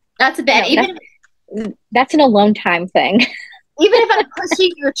 Yeah. That's a bad, that's an alone time thing. Even if I'm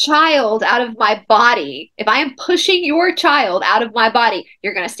pushing your child out of my body, if I am pushing your child out of my body,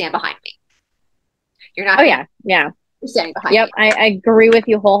 you're going to stand behind me. You're not. Oh, yeah. You're standing behind me. I agree with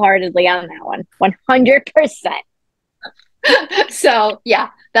you wholeheartedly on that one. 100%. So, yeah,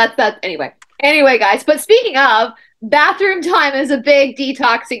 that's anyway. Anyway, guys, but speaking of, bathroom time is a big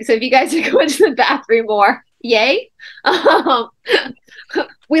detoxing. So if you guys are going to the bathroom more, yay.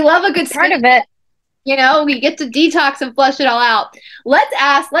 We love a good part of it. You know, we get to detox and flush it all out.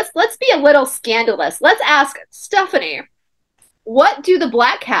 Let's be a little scandalous. Let's ask Stephanie, what do the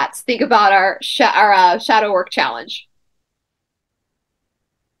Black Cats think about our shadow work challenge?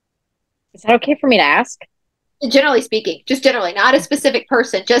 Is that okay for me to ask? Generally speaking, just generally, not a specific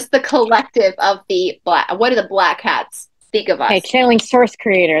person, just the collective of the Black. What do the Black Cats think of us? Okay, channeling source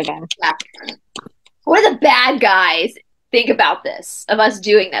creator then. Yeah. What do the bad guys think about this, of us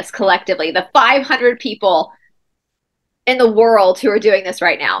doing this collectively? The 500 people in the world who are doing this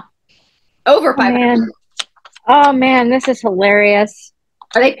right now. Over 500. Oh man, this is hilarious.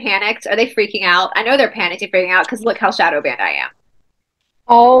 Are they panicked? Are they freaking out? I know they're panicked and freaking out because look how shadow banned I am.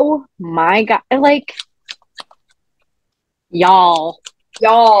 Oh my God. Like, y'all,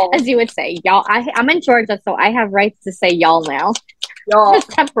 as you would say, y'all. I'm in Georgia, so I have rights to say y'all now. Y'all. Just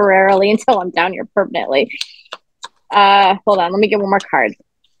temporarily until I'm down here permanently. Hold on, let me get one more card.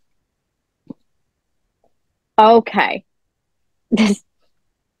 Okay.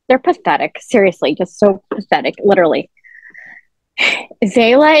 They're pathetic. Seriously, just so pathetic, literally.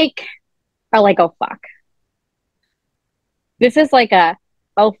 They are like, oh fuck. This is like a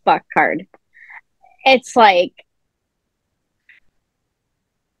oh fuck card. It's like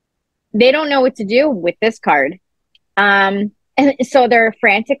they don't know what to do with this card. And so they're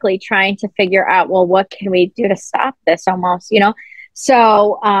frantically trying to figure out, well, what can we do to stop this almost, you know?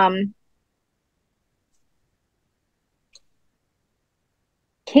 So,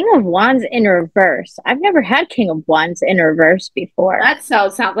 King of Wands in reverse. I've never had King of Wands in reverse before. That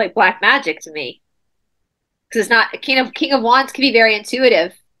sounds like black magic to me. Because it's not, King of Wands can be very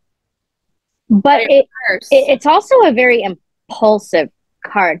intuitive. But it's also a very impulsive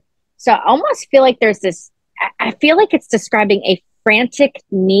card. So I almost feel like there's this, I feel like it's describing a frantic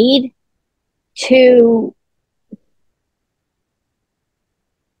need to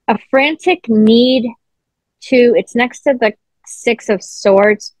it's next to the Six of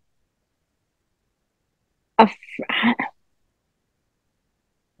Swords. Now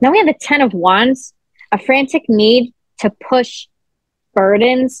we have the Ten of Wands, a frantic need to push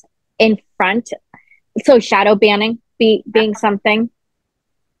burdens in front. So shadow banning being something.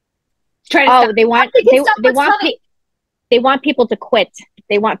 They want people to quit.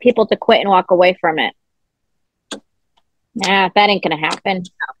 They want people to quit and walk away from it. Nah, that ain't gonna happen.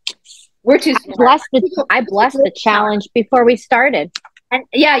 We're too smart. I blessed the challenge before we started. And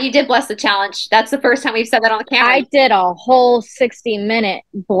yeah, you did bless the challenge. That's the first time we've said that on the camera. I did a whole 60-minute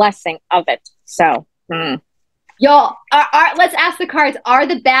blessing of it. So, y'all, let's ask the cards. Are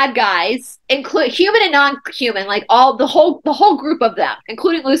the bad guys, include human and non-human, like the whole group of them,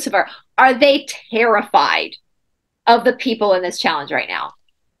 including Lucifer, are they terrified of the people in this challenge right now?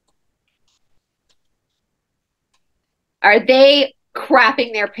 Are they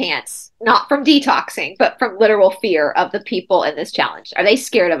crapping their pants, not from detoxing, but from literal fear of the people in this challenge? Are they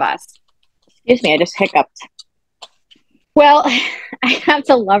scared of us? Excuse me, I just hiccuped. Well, I have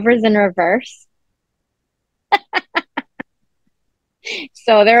the Lovers in reverse.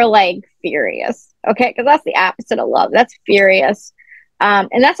 So they're like furious, okay? Because that's the opposite of love. That's furious.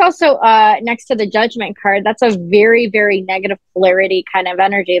 And that's also next to the Judgment card. That's a very, very negative polarity kind of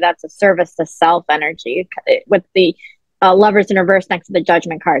energy. That's a service to self energy with the Lovers in reverse next to the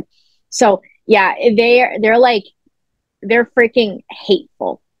Judgment card. So yeah, they're freaking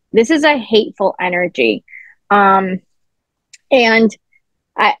hateful. This is a hateful energy. And they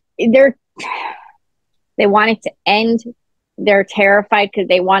want it to end. They're terrified because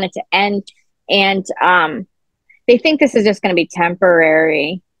they want it to end. And they think this is just going to be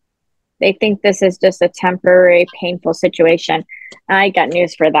temporary. They think this is just a temporary, painful situation. I got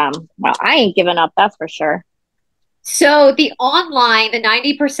news for them. Well, I ain't giving up, that's for sure. So the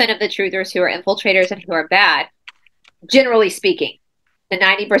 90% of the truthers who are infiltrators and who are bad, generally speaking, the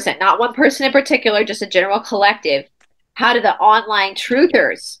 90%, not one person in particular, just a general collective, how do the online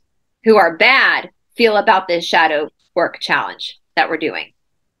truthers who are bad feel about this shadow work challenge that we're doing?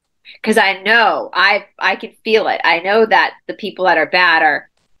 Because I know, I can feel it. I know that the people that are bad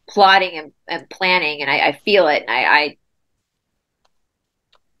are plotting and planning, and I feel it, and I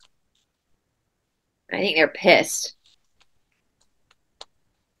think they're pissed.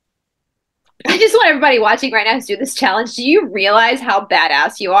 I just want everybody watching right now to do this challenge. Do you realize how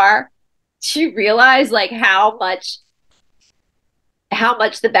badass you are? Do you realize like how much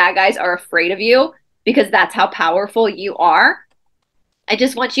the bad guys are afraid of you? Because that's how powerful you are. I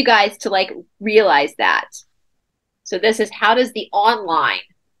just want you guys to like realize that. So this is, how does the online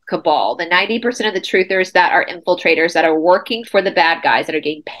cabal, the 90% of the truthers that are infiltrators, that are working for the bad guys, that are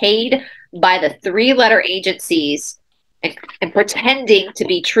getting paid by the 3-letter agencies and pretending to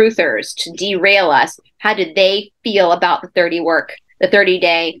be truthers to derail us, how did they feel about the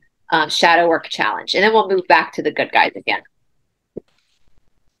 30-day shadow work challenge? And then we'll move back to the good guys again.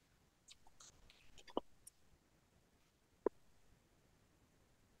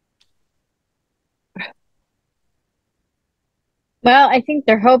 Well, I think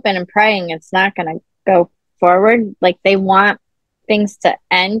they're hoping and praying it's not going to go forward. Like they want things to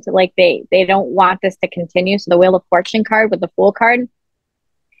end. Like they don't want this to continue. So the Wheel of Fortune card with the Fool card.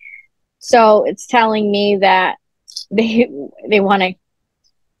 So it's telling me that they want to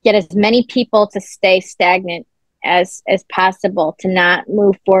get as many people to stay stagnant as possible, to not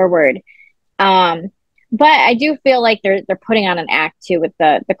move forward. But I do feel like they're putting on an act too with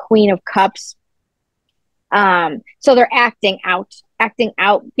the Queen of Cups. So they're acting out,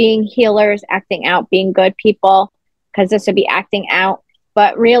 being healers, acting out, being good people, because this would be acting out.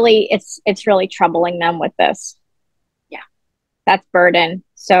 But really, it's really troubling them with this. Yeah, that's burden.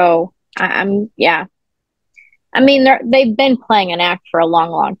 So yeah. I mean, they've been playing an act for a long,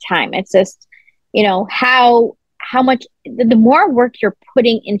 long time. It's just, you know, how much the more work you're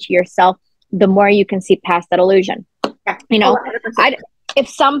putting into yourself, the more you can see past that illusion. Yeah. You know, if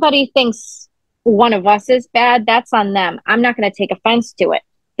somebody thinks one of us is bad, that's on them. I'm not going to take offense to it.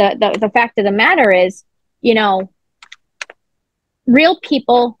 The fact of the matter is, you know, real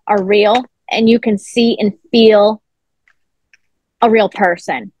people are real, and you can see and feel a real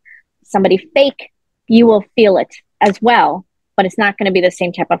person. Somebody fake, you will feel it as well, but it's not going to be the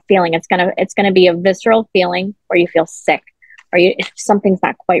same type of feeling. It's going to be a visceral feeling where you feel sick, or if something's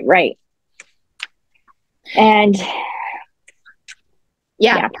not quite right. And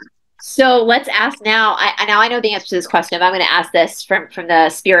yeah. So let's ask now. I know the answer to this question. I'm going to ask this from the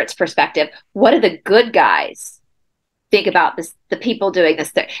spirit's perspective. What are the good guys think about this, the people doing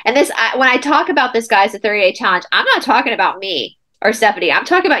this thing. And this, when I talk about this, guys, the 30-day challenge, I'm not talking about me or Stephanie. I'm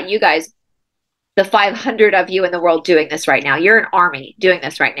talking about you guys, the 500 of you in the world doing this right now. You're an army doing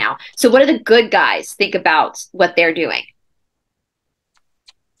this right now. So what do the good guys think about what they're doing?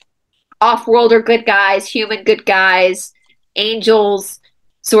 Off-worlder good guys, human good guys, angels,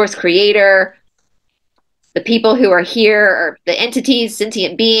 source creator, the people who are here, or the entities,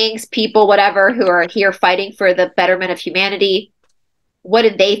 sentient beings, people, whatever, who are here fighting for the betterment of humanity. What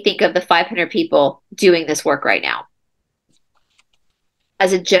did they think of the 500 people doing this work right now?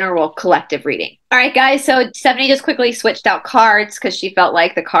 As a general collective reading. All right, guys, so Stephanie just quickly switched out cards because she felt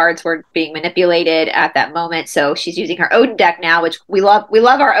like the cards were being manipulated at that moment. So she's using her Odin deck now, which we love. We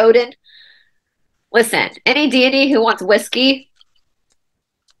love our Odin. Listen, any deity who wants whiskey,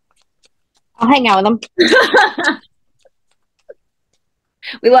 I'll hang out with them.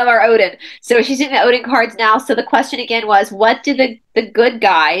 we love our Odin. So she's using the Odin cards now. So the question again was, what do the good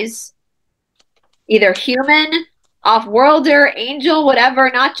guys, either human, off-worlder, angel, whatever,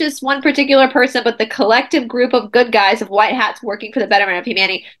 not just one particular person, but the collective group of good guys of white hats working for the betterment of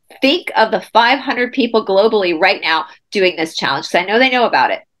humanity, think of the 500 people globally right now doing this challenge? Because I know they know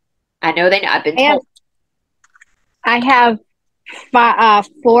about it. I know they know. I've been told. I have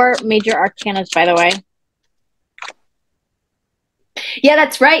 4 major arcanas, by the way. Yeah,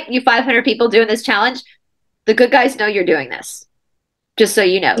 that's right. You 500 people doing this challenge. The good guys know you're doing this. Just so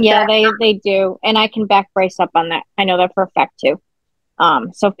you know. Yeah, they do. And I can back Bryce up on that. I know that for a fact, too.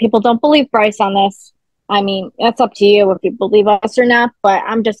 So if people don't believe Bryce on this, I mean, that's up to you if you believe us or not. But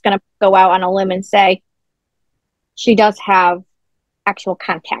I'm just going to go out on a limb and say she does have actual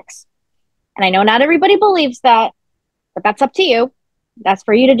contacts. And I know not everybody believes that, but that's up to you. That's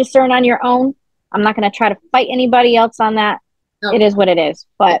for you to discern on your own. I'm not going to try to fight anybody else on that. No. It is what it is.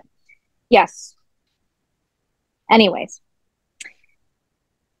 But yes. Anyways.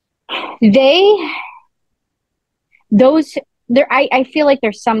 I feel like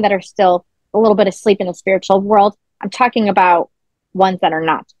there's some that are still a little bit asleep in the spiritual world. I'm talking about ones that are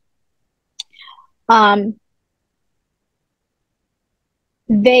not. I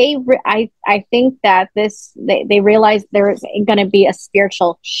think that they realize there's going to be a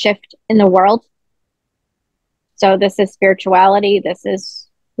spiritual shift in the world. So this is spirituality. This is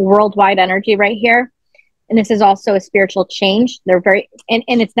worldwide energy right here. And this is also a spiritual change. They're very, and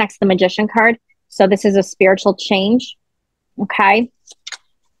it's next to the Magician card. So this is a spiritual change. Okay.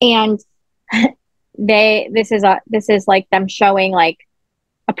 And this is like them showing like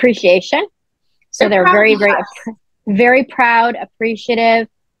appreciation. So they're very, very, very proud, appreciative.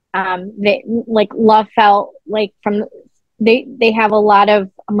 They like love felt like from, they have a lot of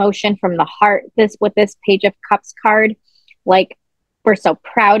emotion from the heart. With this Page of Cups card, like, we're so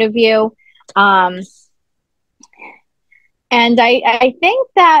proud of you. And I think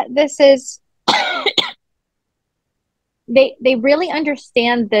that this is, they really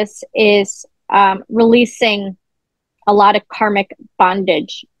understand this is releasing a lot of karmic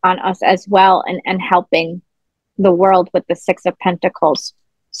bondage on us as well, and helping the world with the Six of Pentacles.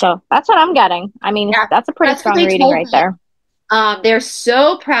 So that's what I'm getting. I mean, yeah, that's a pretty strong reading right there. They're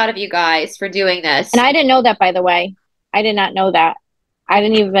so proud of you guys for doing this. And I didn't know that, by the way. I did not know that. I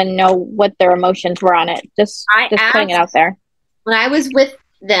didn't even know what their emotions were on it. Just putting it out there. When I was with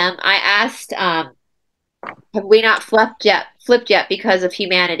them, I asked, have we not flipped yet because of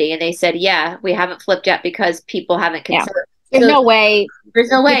humanity? And they said, yeah, we haven't flipped yet because people haven't considered. Yeah. There's no way. There's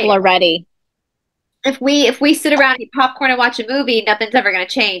no way people are ready. If we sit around and eat popcorn and watch a movie, nothing's ever going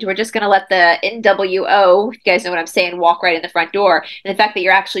to change. We're just going to let the NWO, you guys know what I'm saying, walk right in the front door. And the fact that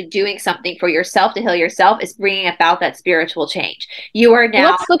you're actually doing something for yourself to heal yourself is bringing about that spiritual change. You are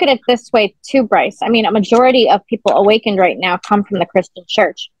now. Let's look at it this way too, Bryce. I mean, a majority of people awakened right now come from the Christian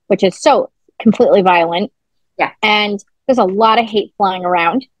church, which is so completely violent. Yeah. And there's a lot of hate flying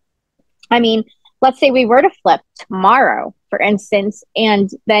around. I mean, let's say we were to flip tomorrow, for instance, and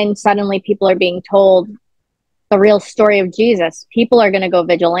then suddenly people are being told the real story of Jesus. People are going to go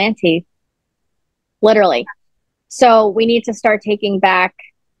vigilante, literally. So we need to start taking back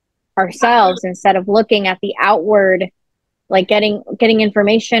ourselves instead of looking at the outward, like getting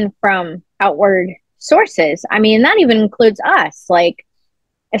information from outward sources. I mean, that even includes us. Like,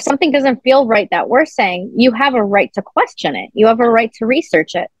 if something doesn't feel right that we're saying, you have a right to question it. You have a right to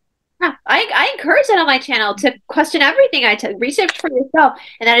research it. Yeah, I encourage that on my channel, to question everything. Research for yourself,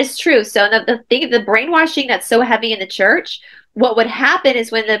 and that is true. So the thing, the brainwashing that's so heavy in the church, what would happen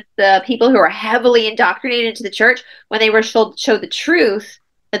is when the people who are heavily indoctrinated into the church, when they were show the truth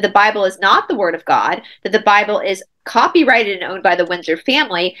that the Bible is not the Word of God, that the Bible is copyrighted and owned by the Windsor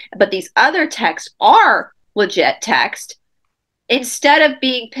family, but these other texts are legit text, instead of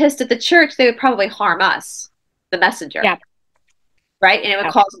being pissed at the church, they would probably harm us, the messenger, Yeah. right? And it would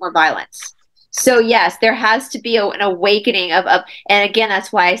Yeah. cause more violence. So yes, there has to be an awakening of, and again,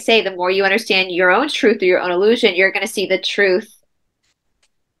 that's why I say the more you understand your own truth or your own illusion, you're going to see the truth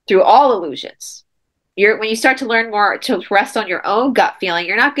through all illusions. When you start to learn more to rest on your own gut feeling,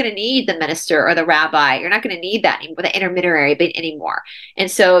 you're not going to need the minister or the rabbi. You're not going to need that anymore, the intermediary anymore. And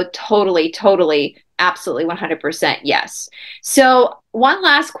so totally, absolutely 100% yes. So one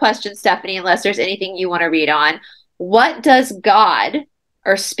last question, Stephanie, unless there's anything you want to read on. What does God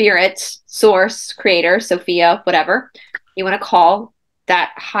or spirit, source, creator, Sophia, whatever you want to call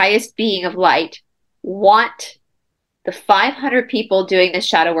that highest being of light, want the 500 people doing the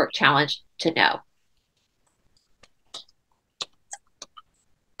shadow work challenge to know?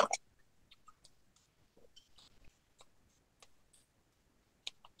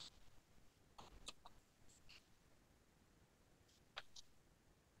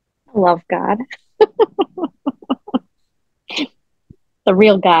 I love God. The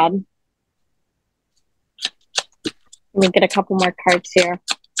real God. Let me get a couple more cards here.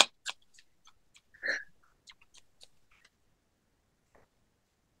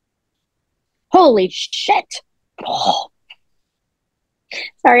 Holy shit. Oh.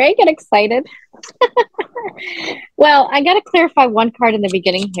 Sorry, I get excited. Well, I got to clarify one card in the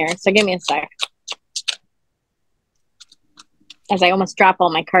beginning here, so give me a sec. As I almost drop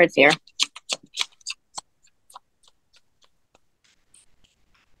all my cards here.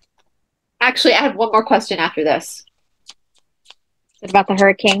 Actually, I have one more question after this. Is it about the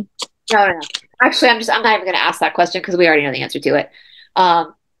hurricane? No. Actually, I'm not even going to ask that question because we already know the answer to it.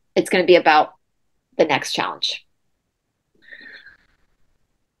 It's going to be about the next challenge.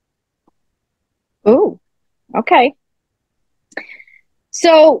 Ooh, okay.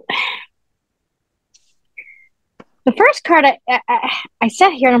 So the first card I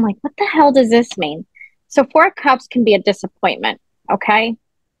sat here and I'm like, what the hell does this mean? So 4 of Cups can be a disappointment, okay?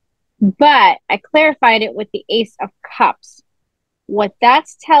 But I clarified it with the Ace of Cups. What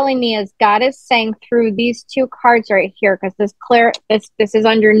that's telling me is God is saying through these 2 cards right here, because this is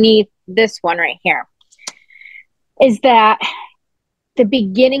underneath this one right here, is that the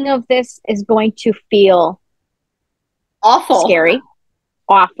beginning of this is going to feel Awful. scary,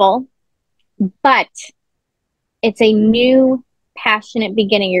 awful, but it's a new passionate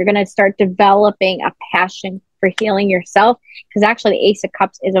beginning. You're going to start developing a passion for healing yourself, because actually the Ace of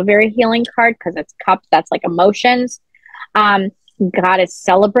Cups is a very healing card because it's cups. That's like emotions. God is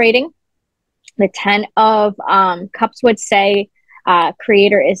celebrating. The 10 of Cups would say,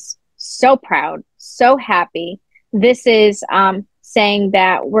 Creator is so proud, so happy. This is saying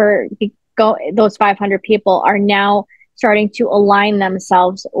that those 500 people are now starting to align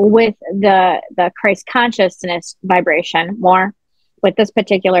themselves with the Christ consciousness vibration more with this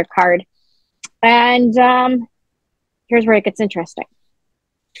particular card. And here's where it gets interesting.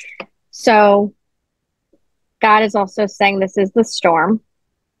 So God is also saying this is the storm,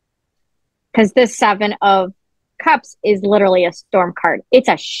 because this 7 of Cups is literally a storm card. It's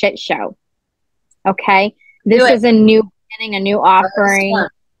a shit show. Okay. This is a new beginning, a new offering.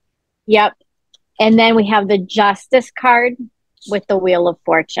 Yep. And then we have the Justice card with the Wheel of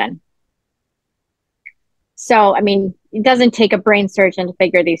Fortune. So, I mean, it doesn't take a brain surgeon to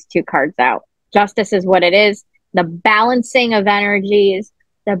figure these 2 cards out. Justice is what it is. The balancing of energies,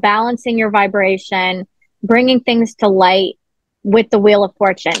 the balancing your vibration, bringing things to light with the Wheel of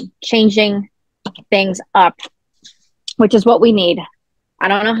Fortune, changing things up, which is what we need. I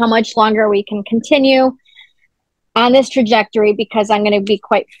don't know how much longer we can continue on this trajectory, because I'm going to be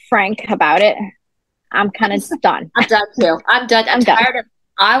quite frank about it. I'm kind of done. I'm done too. I'm done. I'm tired done. of.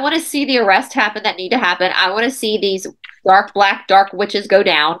 I want to see the arrests happen that need to happen. I want to see these dark witches go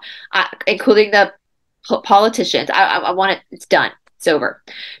down, including the politicians. I want it. It's done. It's over.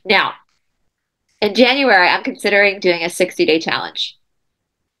 Now, in January, I'm considering doing a 60-day challenge.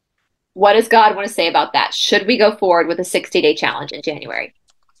 What does God want to say about that? Should we go forward with a 60-day challenge in January?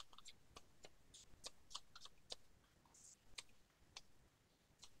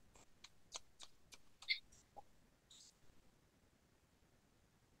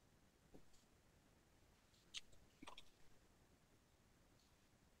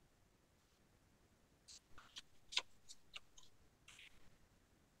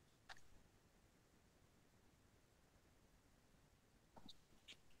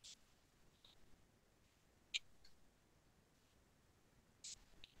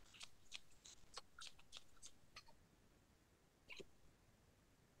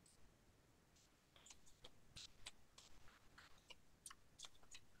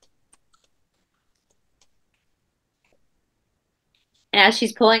 And as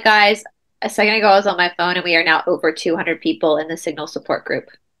she's pulling, guys, a second ago I was on my phone and we are now over 200 people in the Signal support group.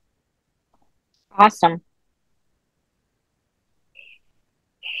 Awesome.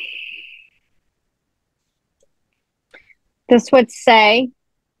 This would say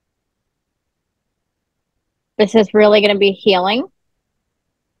this is really going to be healing.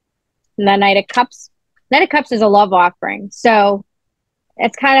 And the Knight of Cups. Knight of Cups is a love offering. So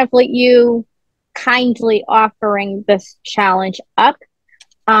it's kind of like you kindly offering this challenge up.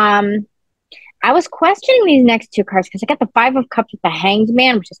 I was questioning these next two cards because I got the Five of Cups with the Hanged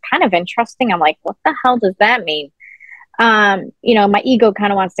Man, which is kind of interesting. I'm like, what the hell does that mean? You know, my ego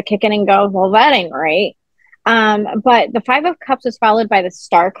kind of wants to kick in and go, well, that ain't right. But the Five of Cups was followed by the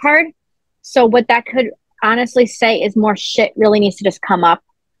Star card. So what that could honestly say is more shit really needs to just come up.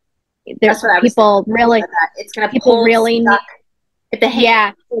 There's people really, it's going to people really need, the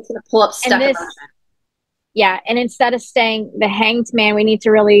hanged, it's going to pull up stuck emotion. Yeah, and instead of saying the Hanged Man, we need to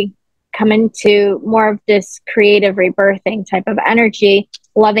really come into more of this creative rebirthing type of energy,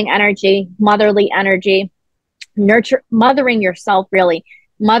 loving energy, motherly energy, mothering yourself, really,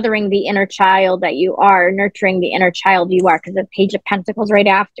 mothering the inner child that you are, nurturing the inner child you are, because the Page of Pentacles right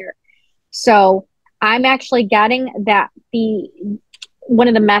after. So I'm actually getting that one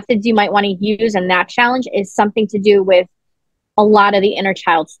of the methods you might want to use in that challenge is something to do with a lot of the inner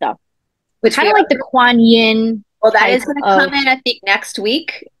child stuff. Which kind of like the Kuan Yin. Well, that is going to come in, I think, next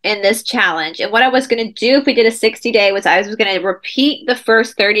week in this challenge. And what I was going to do if we did a 60-day was I was going to repeat the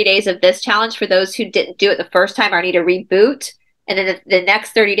first 30 days of this challenge for those who didn't do it the first time or need a reboot. And then the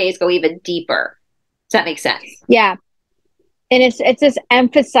next 30 days go even deeper. Does that make sense? Yeah. And it's just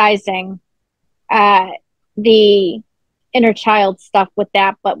emphasizing the inner child stuff with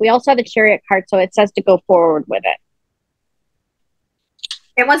that. But we also have the Chariot card, so it says to go forward with it.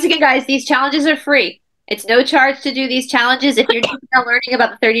 And once again, guys, these challenges are free. It's no charge to do these challenges. If you're learning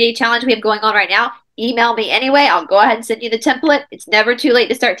about the 30-day challenge we have going on right now, email me anyway. I'll go ahead and send you the template. It's never too late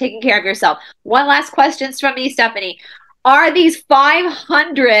to start taking care of yourself. One last question from me, Stephanie. Are these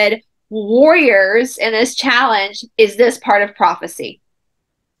 500 warriors in this challenge, is this part of prophecy?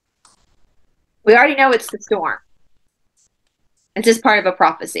 We already know it's the storm. Is this part of a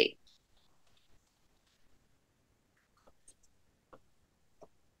prophecy?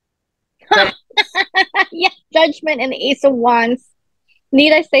 Yeah, Judgment and the Ace of Wands.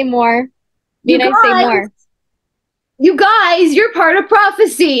 Need I say more? Need I say more? You guys, you're part of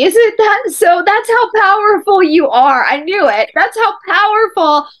prophecy. Isn't that so? That's how powerful you are. I knew it. That's how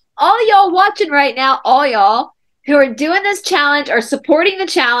powerful all y'all watching right now, all y'all who are doing this challenge or supporting the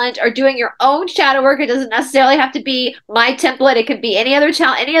challenge or doing your own shadow work. It doesn't necessarily have to be my template. It could be any other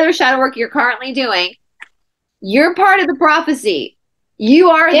challenge, any other shadow work you're currently doing. You're part of the prophecy. You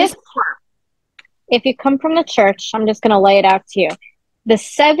are the storm. If you come from the church, I'm just going to lay it out to you. The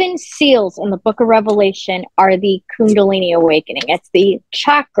 7 seals in the book of Revelation are the Kundalini awakening. It's the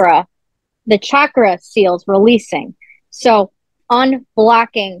chakra seals releasing. So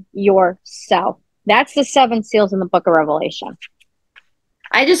unblocking yourself. That's the 7 seals in the book of Revelation.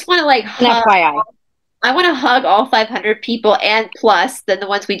 I just want to FYI. I want to hug all 500 people and plus than the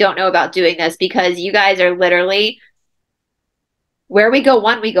ones we don't know about doing this, because you guys are literally where we go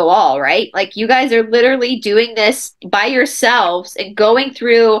one, we go all, right? Like you guys are literally doing this by yourselves and going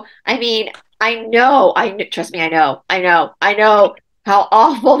through. I mean, trust me, I know how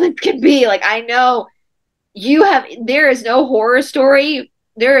awful this can be. Like, I know there is no horror story.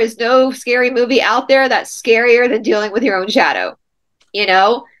 There is no scary movie out there that's scarier than dealing with your own shadow, you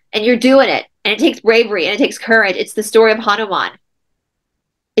know, and you're doing it. And it takes bravery and it takes courage. It's the story of Hanuman.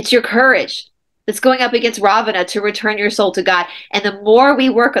 It's your courage that's going up against Ravana to return your soul to God. And the more we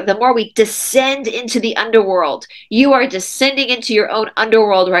work, the more we descend into the underworld. You are descending into your own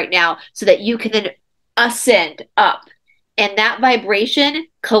underworld right now so that you can then ascend up. And that vibration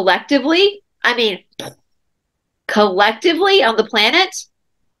collectively on the planet,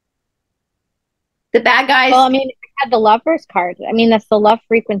 the bad guys. Well, I mean, I had the Lovers card. I mean, that's the love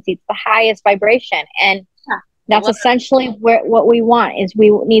frequency. It's the highest vibration. And that's essentially what we want is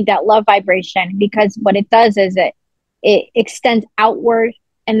we need that love vibration, because what it does is it extends outward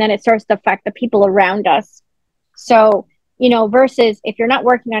and then it starts to affect the people around us. So, you know, versus if you're not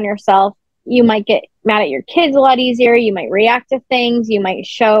working on yourself, you might get mad at your kids a lot easier. You might react to things. You might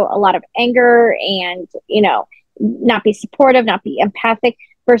show a lot of anger and, you know, not be supportive, not be empathic.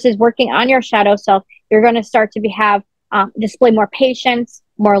 Versus working on your shadow self, you're going to start to display more patience,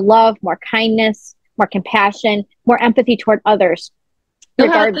 more love, more kindness, more compassion, more empathy toward others.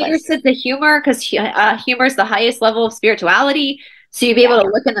 Regardless. Your sense of humor, because humor is the highest level of spirituality. So you'll be able to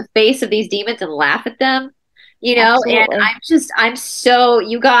look in the face of these demons and laugh at them. you know, and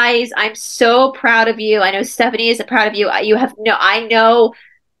Absolutely. you guys, I'm so proud of you. I know Stephanie is proud of you. You have no, I know,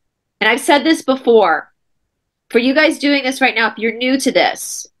 and I've said this before, for you guys doing this right now, if you're new to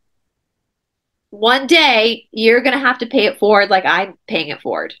this, one day you're going to have to pay it forward like I'm paying it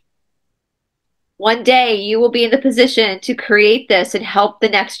forward. One day you will be in the position to create this and help the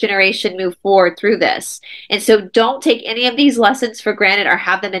next generation move forward through this. And so don't take any of these lessons for granted or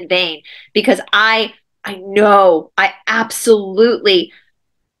have them in vain, because I know, I absolutely,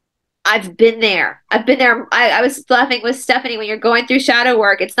 I've been there. I've been there. I was laughing with Stephanie, when you're going through shadow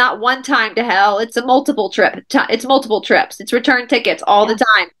work, it's not one time to hell, it's a multiple trip. It's multiple trips. It's return tickets all the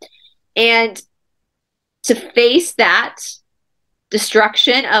Yeah. time. And to face that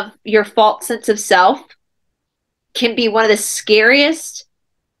destruction of your false sense of self can be one of the scariest,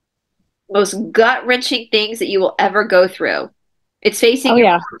 most gut-wrenching things that you will ever go through. It's facing Oh your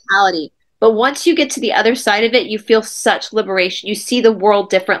yeah. mortality. But once you get to the other side of it, you feel such liberation. You see the world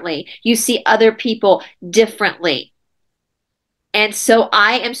differently. You see other people differently. And so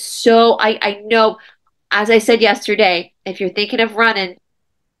I know, as I said yesterday, if you're thinking of running,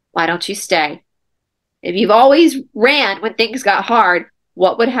 why don't you stay? If you've always ran when things got hard,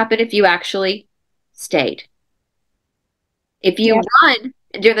 what would happen if you actually stayed? If you Yep. run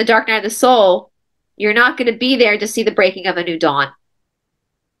during the dark night of the soul, you're not going to be there to see the breaking of a new dawn.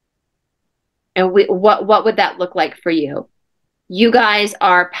 And what would that look like for you? You guys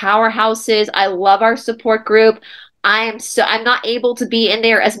are powerhouses. I love our support group. I'm not able to be in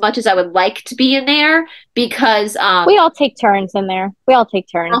there as much as I would like to be in there because We all take turns in there. We all take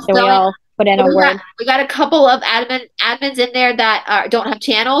turns, so we filling. all put in a Well, word. we got a couple of admins in there that don't have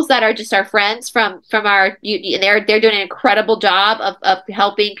channels, that are just our friends from our and they're doing an incredible job of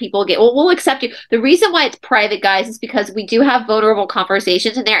helping people get. Well, we'll accept you. The reason why it's private, guys, is because we do have vulnerable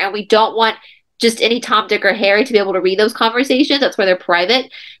conversations in there, and we don't want just any Tom, Dick, or Harry to be able to read those conversations. That's why they're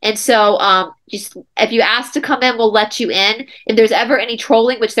private. And so, just if you ask to come in, we'll let you in. If there's ever any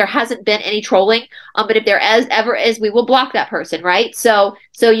trolling, which there hasn't been any trolling, but if ever is, we will block that person, right? So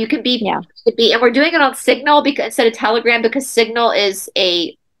you can be Yeah. and we're doing it on Signal because instead of Telegram, because Signal is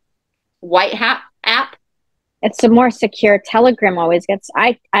a white hat app. It's a more secure. Telegram always gets.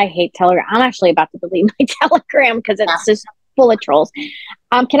 I hate Telegram. I'm actually about to delete my Telegram because Yeah. it's just full of trolls.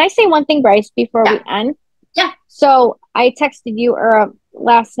 Can I say one thing, Bryce, before Yeah. we end? Yeah. So I texted you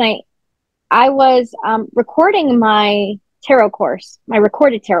last night. I was recording my tarot course, my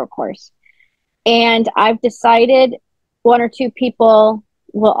recorded tarot course, and I've decided one or two people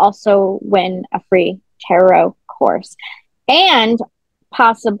will also win a free tarot course, and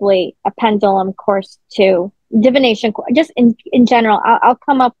possibly a pendulum course too, divination, just in general. I'll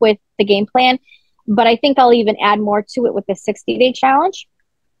come up with the game plan, but I think I'll even add more to it with the 60-day challenge.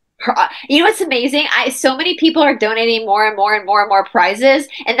 You know what's amazing? So many people are donating more and more and more and more prizes,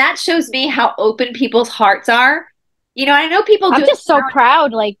 and that shows me how open people's hearts are. You know, I know people I'm do just so it.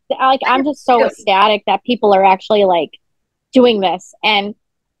 proud. I'm just so ecstatic that people are actually like doing this and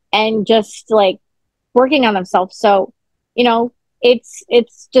just like working on themselves. So, you know, it's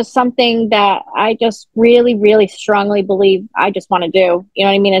just something that I just really, really strongly believe I just want to do. You know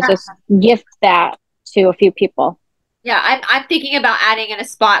what I mean? Is just gift that to a few people. Yeah, I'm thinking about adding in a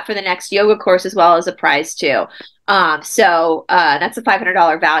spot for the next yoga course as well as a prize too. That's a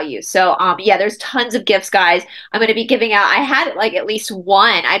 $500 value. So yeah, there's tons of gifts, guys. I'm going to be giving out. I had like at least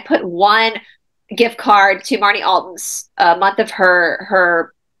one. I put one gift card to Marnie Alton's month of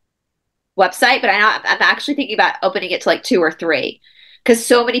her website, but I'm actually thinking about opening it to like two or three, because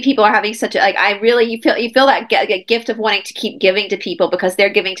so many people are having such a like I really you feel that gift of wanting to keep giving to people because they're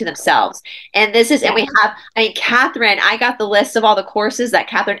giving to themselves. And this is, and we have, I mean, Catherine, I got the list of all the courses that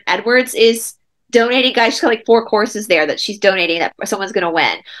Catherine Edwards is donating. Guys, she's got like 4 courses there that she's donating that someone's going to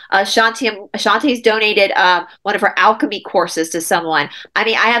win. Shanti's donated one of her alchemy courses to someone. I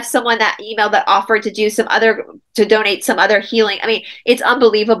mean, I have someone that emailed that offered to donate some other healing. I mean, it's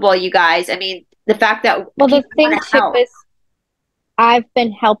unbelievable, you guys. I mean, the fact that the thing too is I've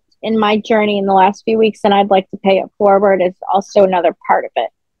been helped in my journey in the last few weeks, and I'd like to pay it forward is also another part of it.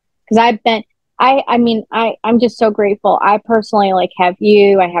 Because I'm just so grateful. I personally like have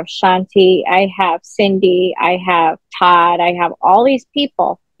you, I have Shanti, I have Cindy, I have Todd, I have all these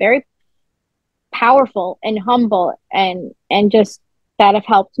people, very powerful and humble and just that have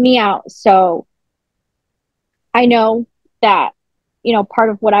helped me out. So I know that, you know, part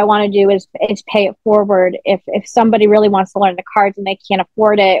of what I want to do is pay it forward. If somebody really wants to learn the cards and they can't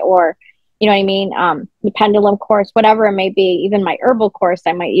afford it, or, you know what I mean? The pendulum course, whatever it may be, even my herbal course,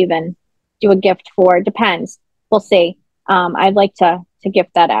 I might even do a gift for. Depends. We'll see. I'd like to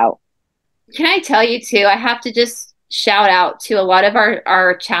gift that out. Can I tell you too? I have to just shout out to a lot of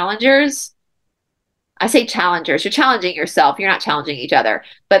our challengers. I say challengers. You're challenging yourself. You're not challenging each other.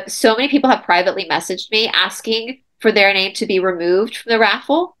 But so many people have privately messaged me asking for their name to be removed from the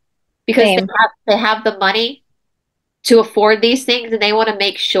raffle because Same. they have the money to afford these things and they want to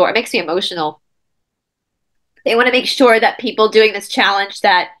make sure. It makes me emotional. They want to make sure that people doing this challenge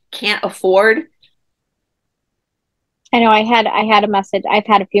that can't afford. I know I had a message. I've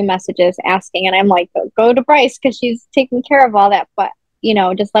had a few messages asking, and I'm like, go to Bryce because she's taking care of all that. But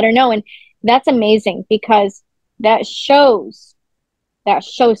just let her know. And that's amazing because that shows that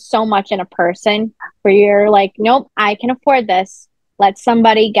shows so much in a person where you're like, nope, I can afford this. Let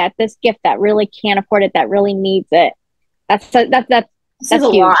somebody get this gift that really can't afford it, that really needs it. This is That's a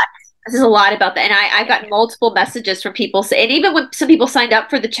lot. huge. This is a lot about that. And I've gotten multiple messages from people. And even when some people signed up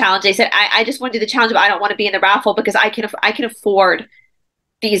for the challenge, they said, I just want to do the challenge, but I don't want to be in the raffle because I can afford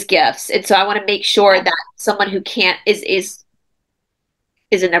these gifts. And so I want to make sure Yeah. that someone who can't is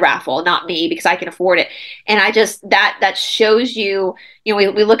in the raffle, not me, because I can afford it. And I just that shows you,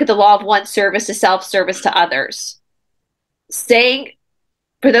 we look at the law of one, service to self, service to others. Saying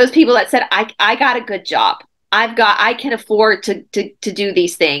for those people that said, I got a good job. I can afford to do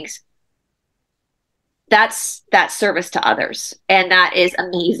these things. That's service to others. And that is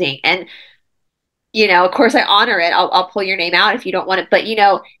amazing. And of course I honor it. I'll pull your name out if you don't want it.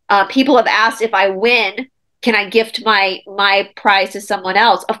 But people have asked if I win, can I gift my prize to someone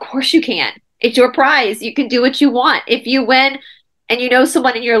else? Of course you can. It's your prize. You can do what you want. If you win and you know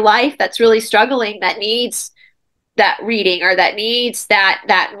someone in your life that's really struggling that needs that reading or that needs that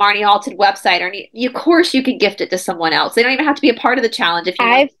Marnie Alton website of course you can gift it to someone else. They don't even have to be a part of the challenge if you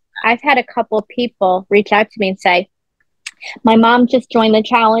want. I've had a couple of people reach out to me and say, my mom just joined the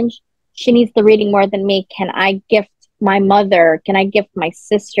challenge. She needs the reading more than me. Can I gift my mother? Can I gift my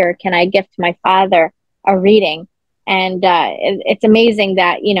sister? Can I gift my father a reading? And it's amazing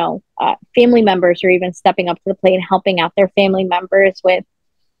that, family members are even stepping up to the plate and helping out their family members with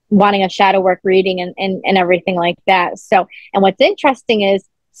wanting a shadow work reading and everything like that. So, and what's interesting is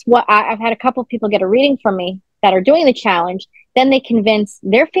I've had a couple of people get a reading from me that are doing the challenge. Then they convince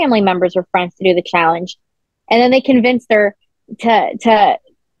their family members or friends to do the challenge. And then they convince uh,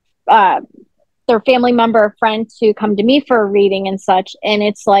 their family member or friend to come to me for a reading and such. And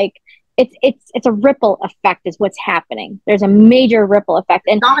it's like, it's a ripple effect is what's happening. There's a major ripple effect.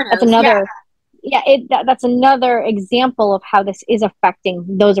 And Dominoes, that's another, that's another example of how this is affecting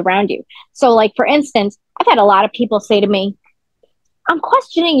those around you. So like, for instance, I've had a lot of people say to me, I'm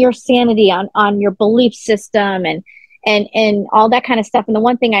questioning your sanity on your belief system and all that kind of stuff. And the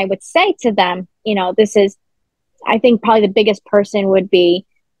one thing I would say to them, this is, I think probably the biggest person would be,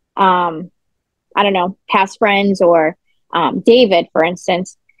 I don't know, past friends or David, for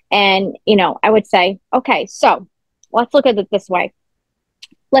instance. And, I would say, okay, so let's look at it this way.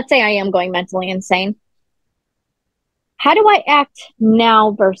 Let's say I am going mentally insane. How do I act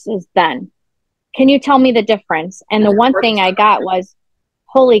now versus then? Can you tell me the difference? And the one thing I got was,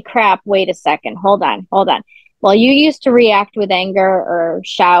 holy crap, wait a second, hold on. Well, you used to react with anger or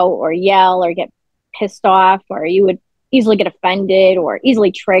shout or yell or get pissed off, or you would easily get offended or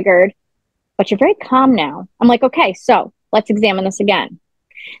easily triggered, but you're very calm now. I'm like, okay, so let's examine this again.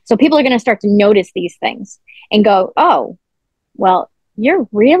 So people are going to start to notice these things and go, oh, well, you're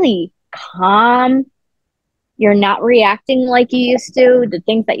really calm. You're not reacting like you used to, the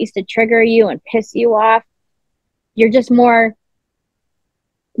things that used to trigger you and piss you off. You're just more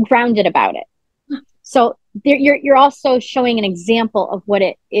grounded about it. So you're also showing an example of what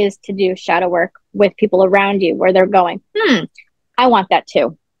it is to do shadow work with people around you, where they're going, I want that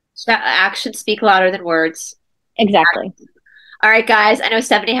too. Actions speak louder than words. Exactly. All right, guys. I know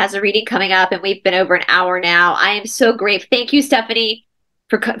Stephanie has a reading coming up, and we've been over an hour now. I am so grateful. Thank you, Stephanie,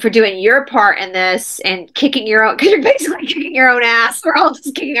 for doing your part in this and kicking your own, because you're basically kicking your own ass. We're all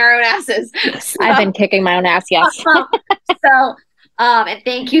just kicking our own asses. So, I've been kicking my own ass, yes. And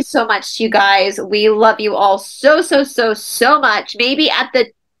thank you so much, you guys. We love you all so, so, so, so much. Maybe at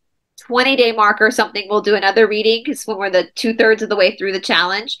the 20-day mark or something, we'll do another reading because when we're the 2/3 of the way through the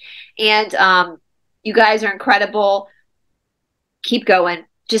challenge. And you guys are incredible. Keep going.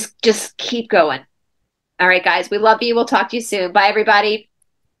 Just keep going. All right, guys. We love you. We'll talk to you soon. Bye, everybody.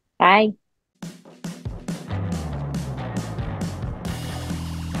 Bye.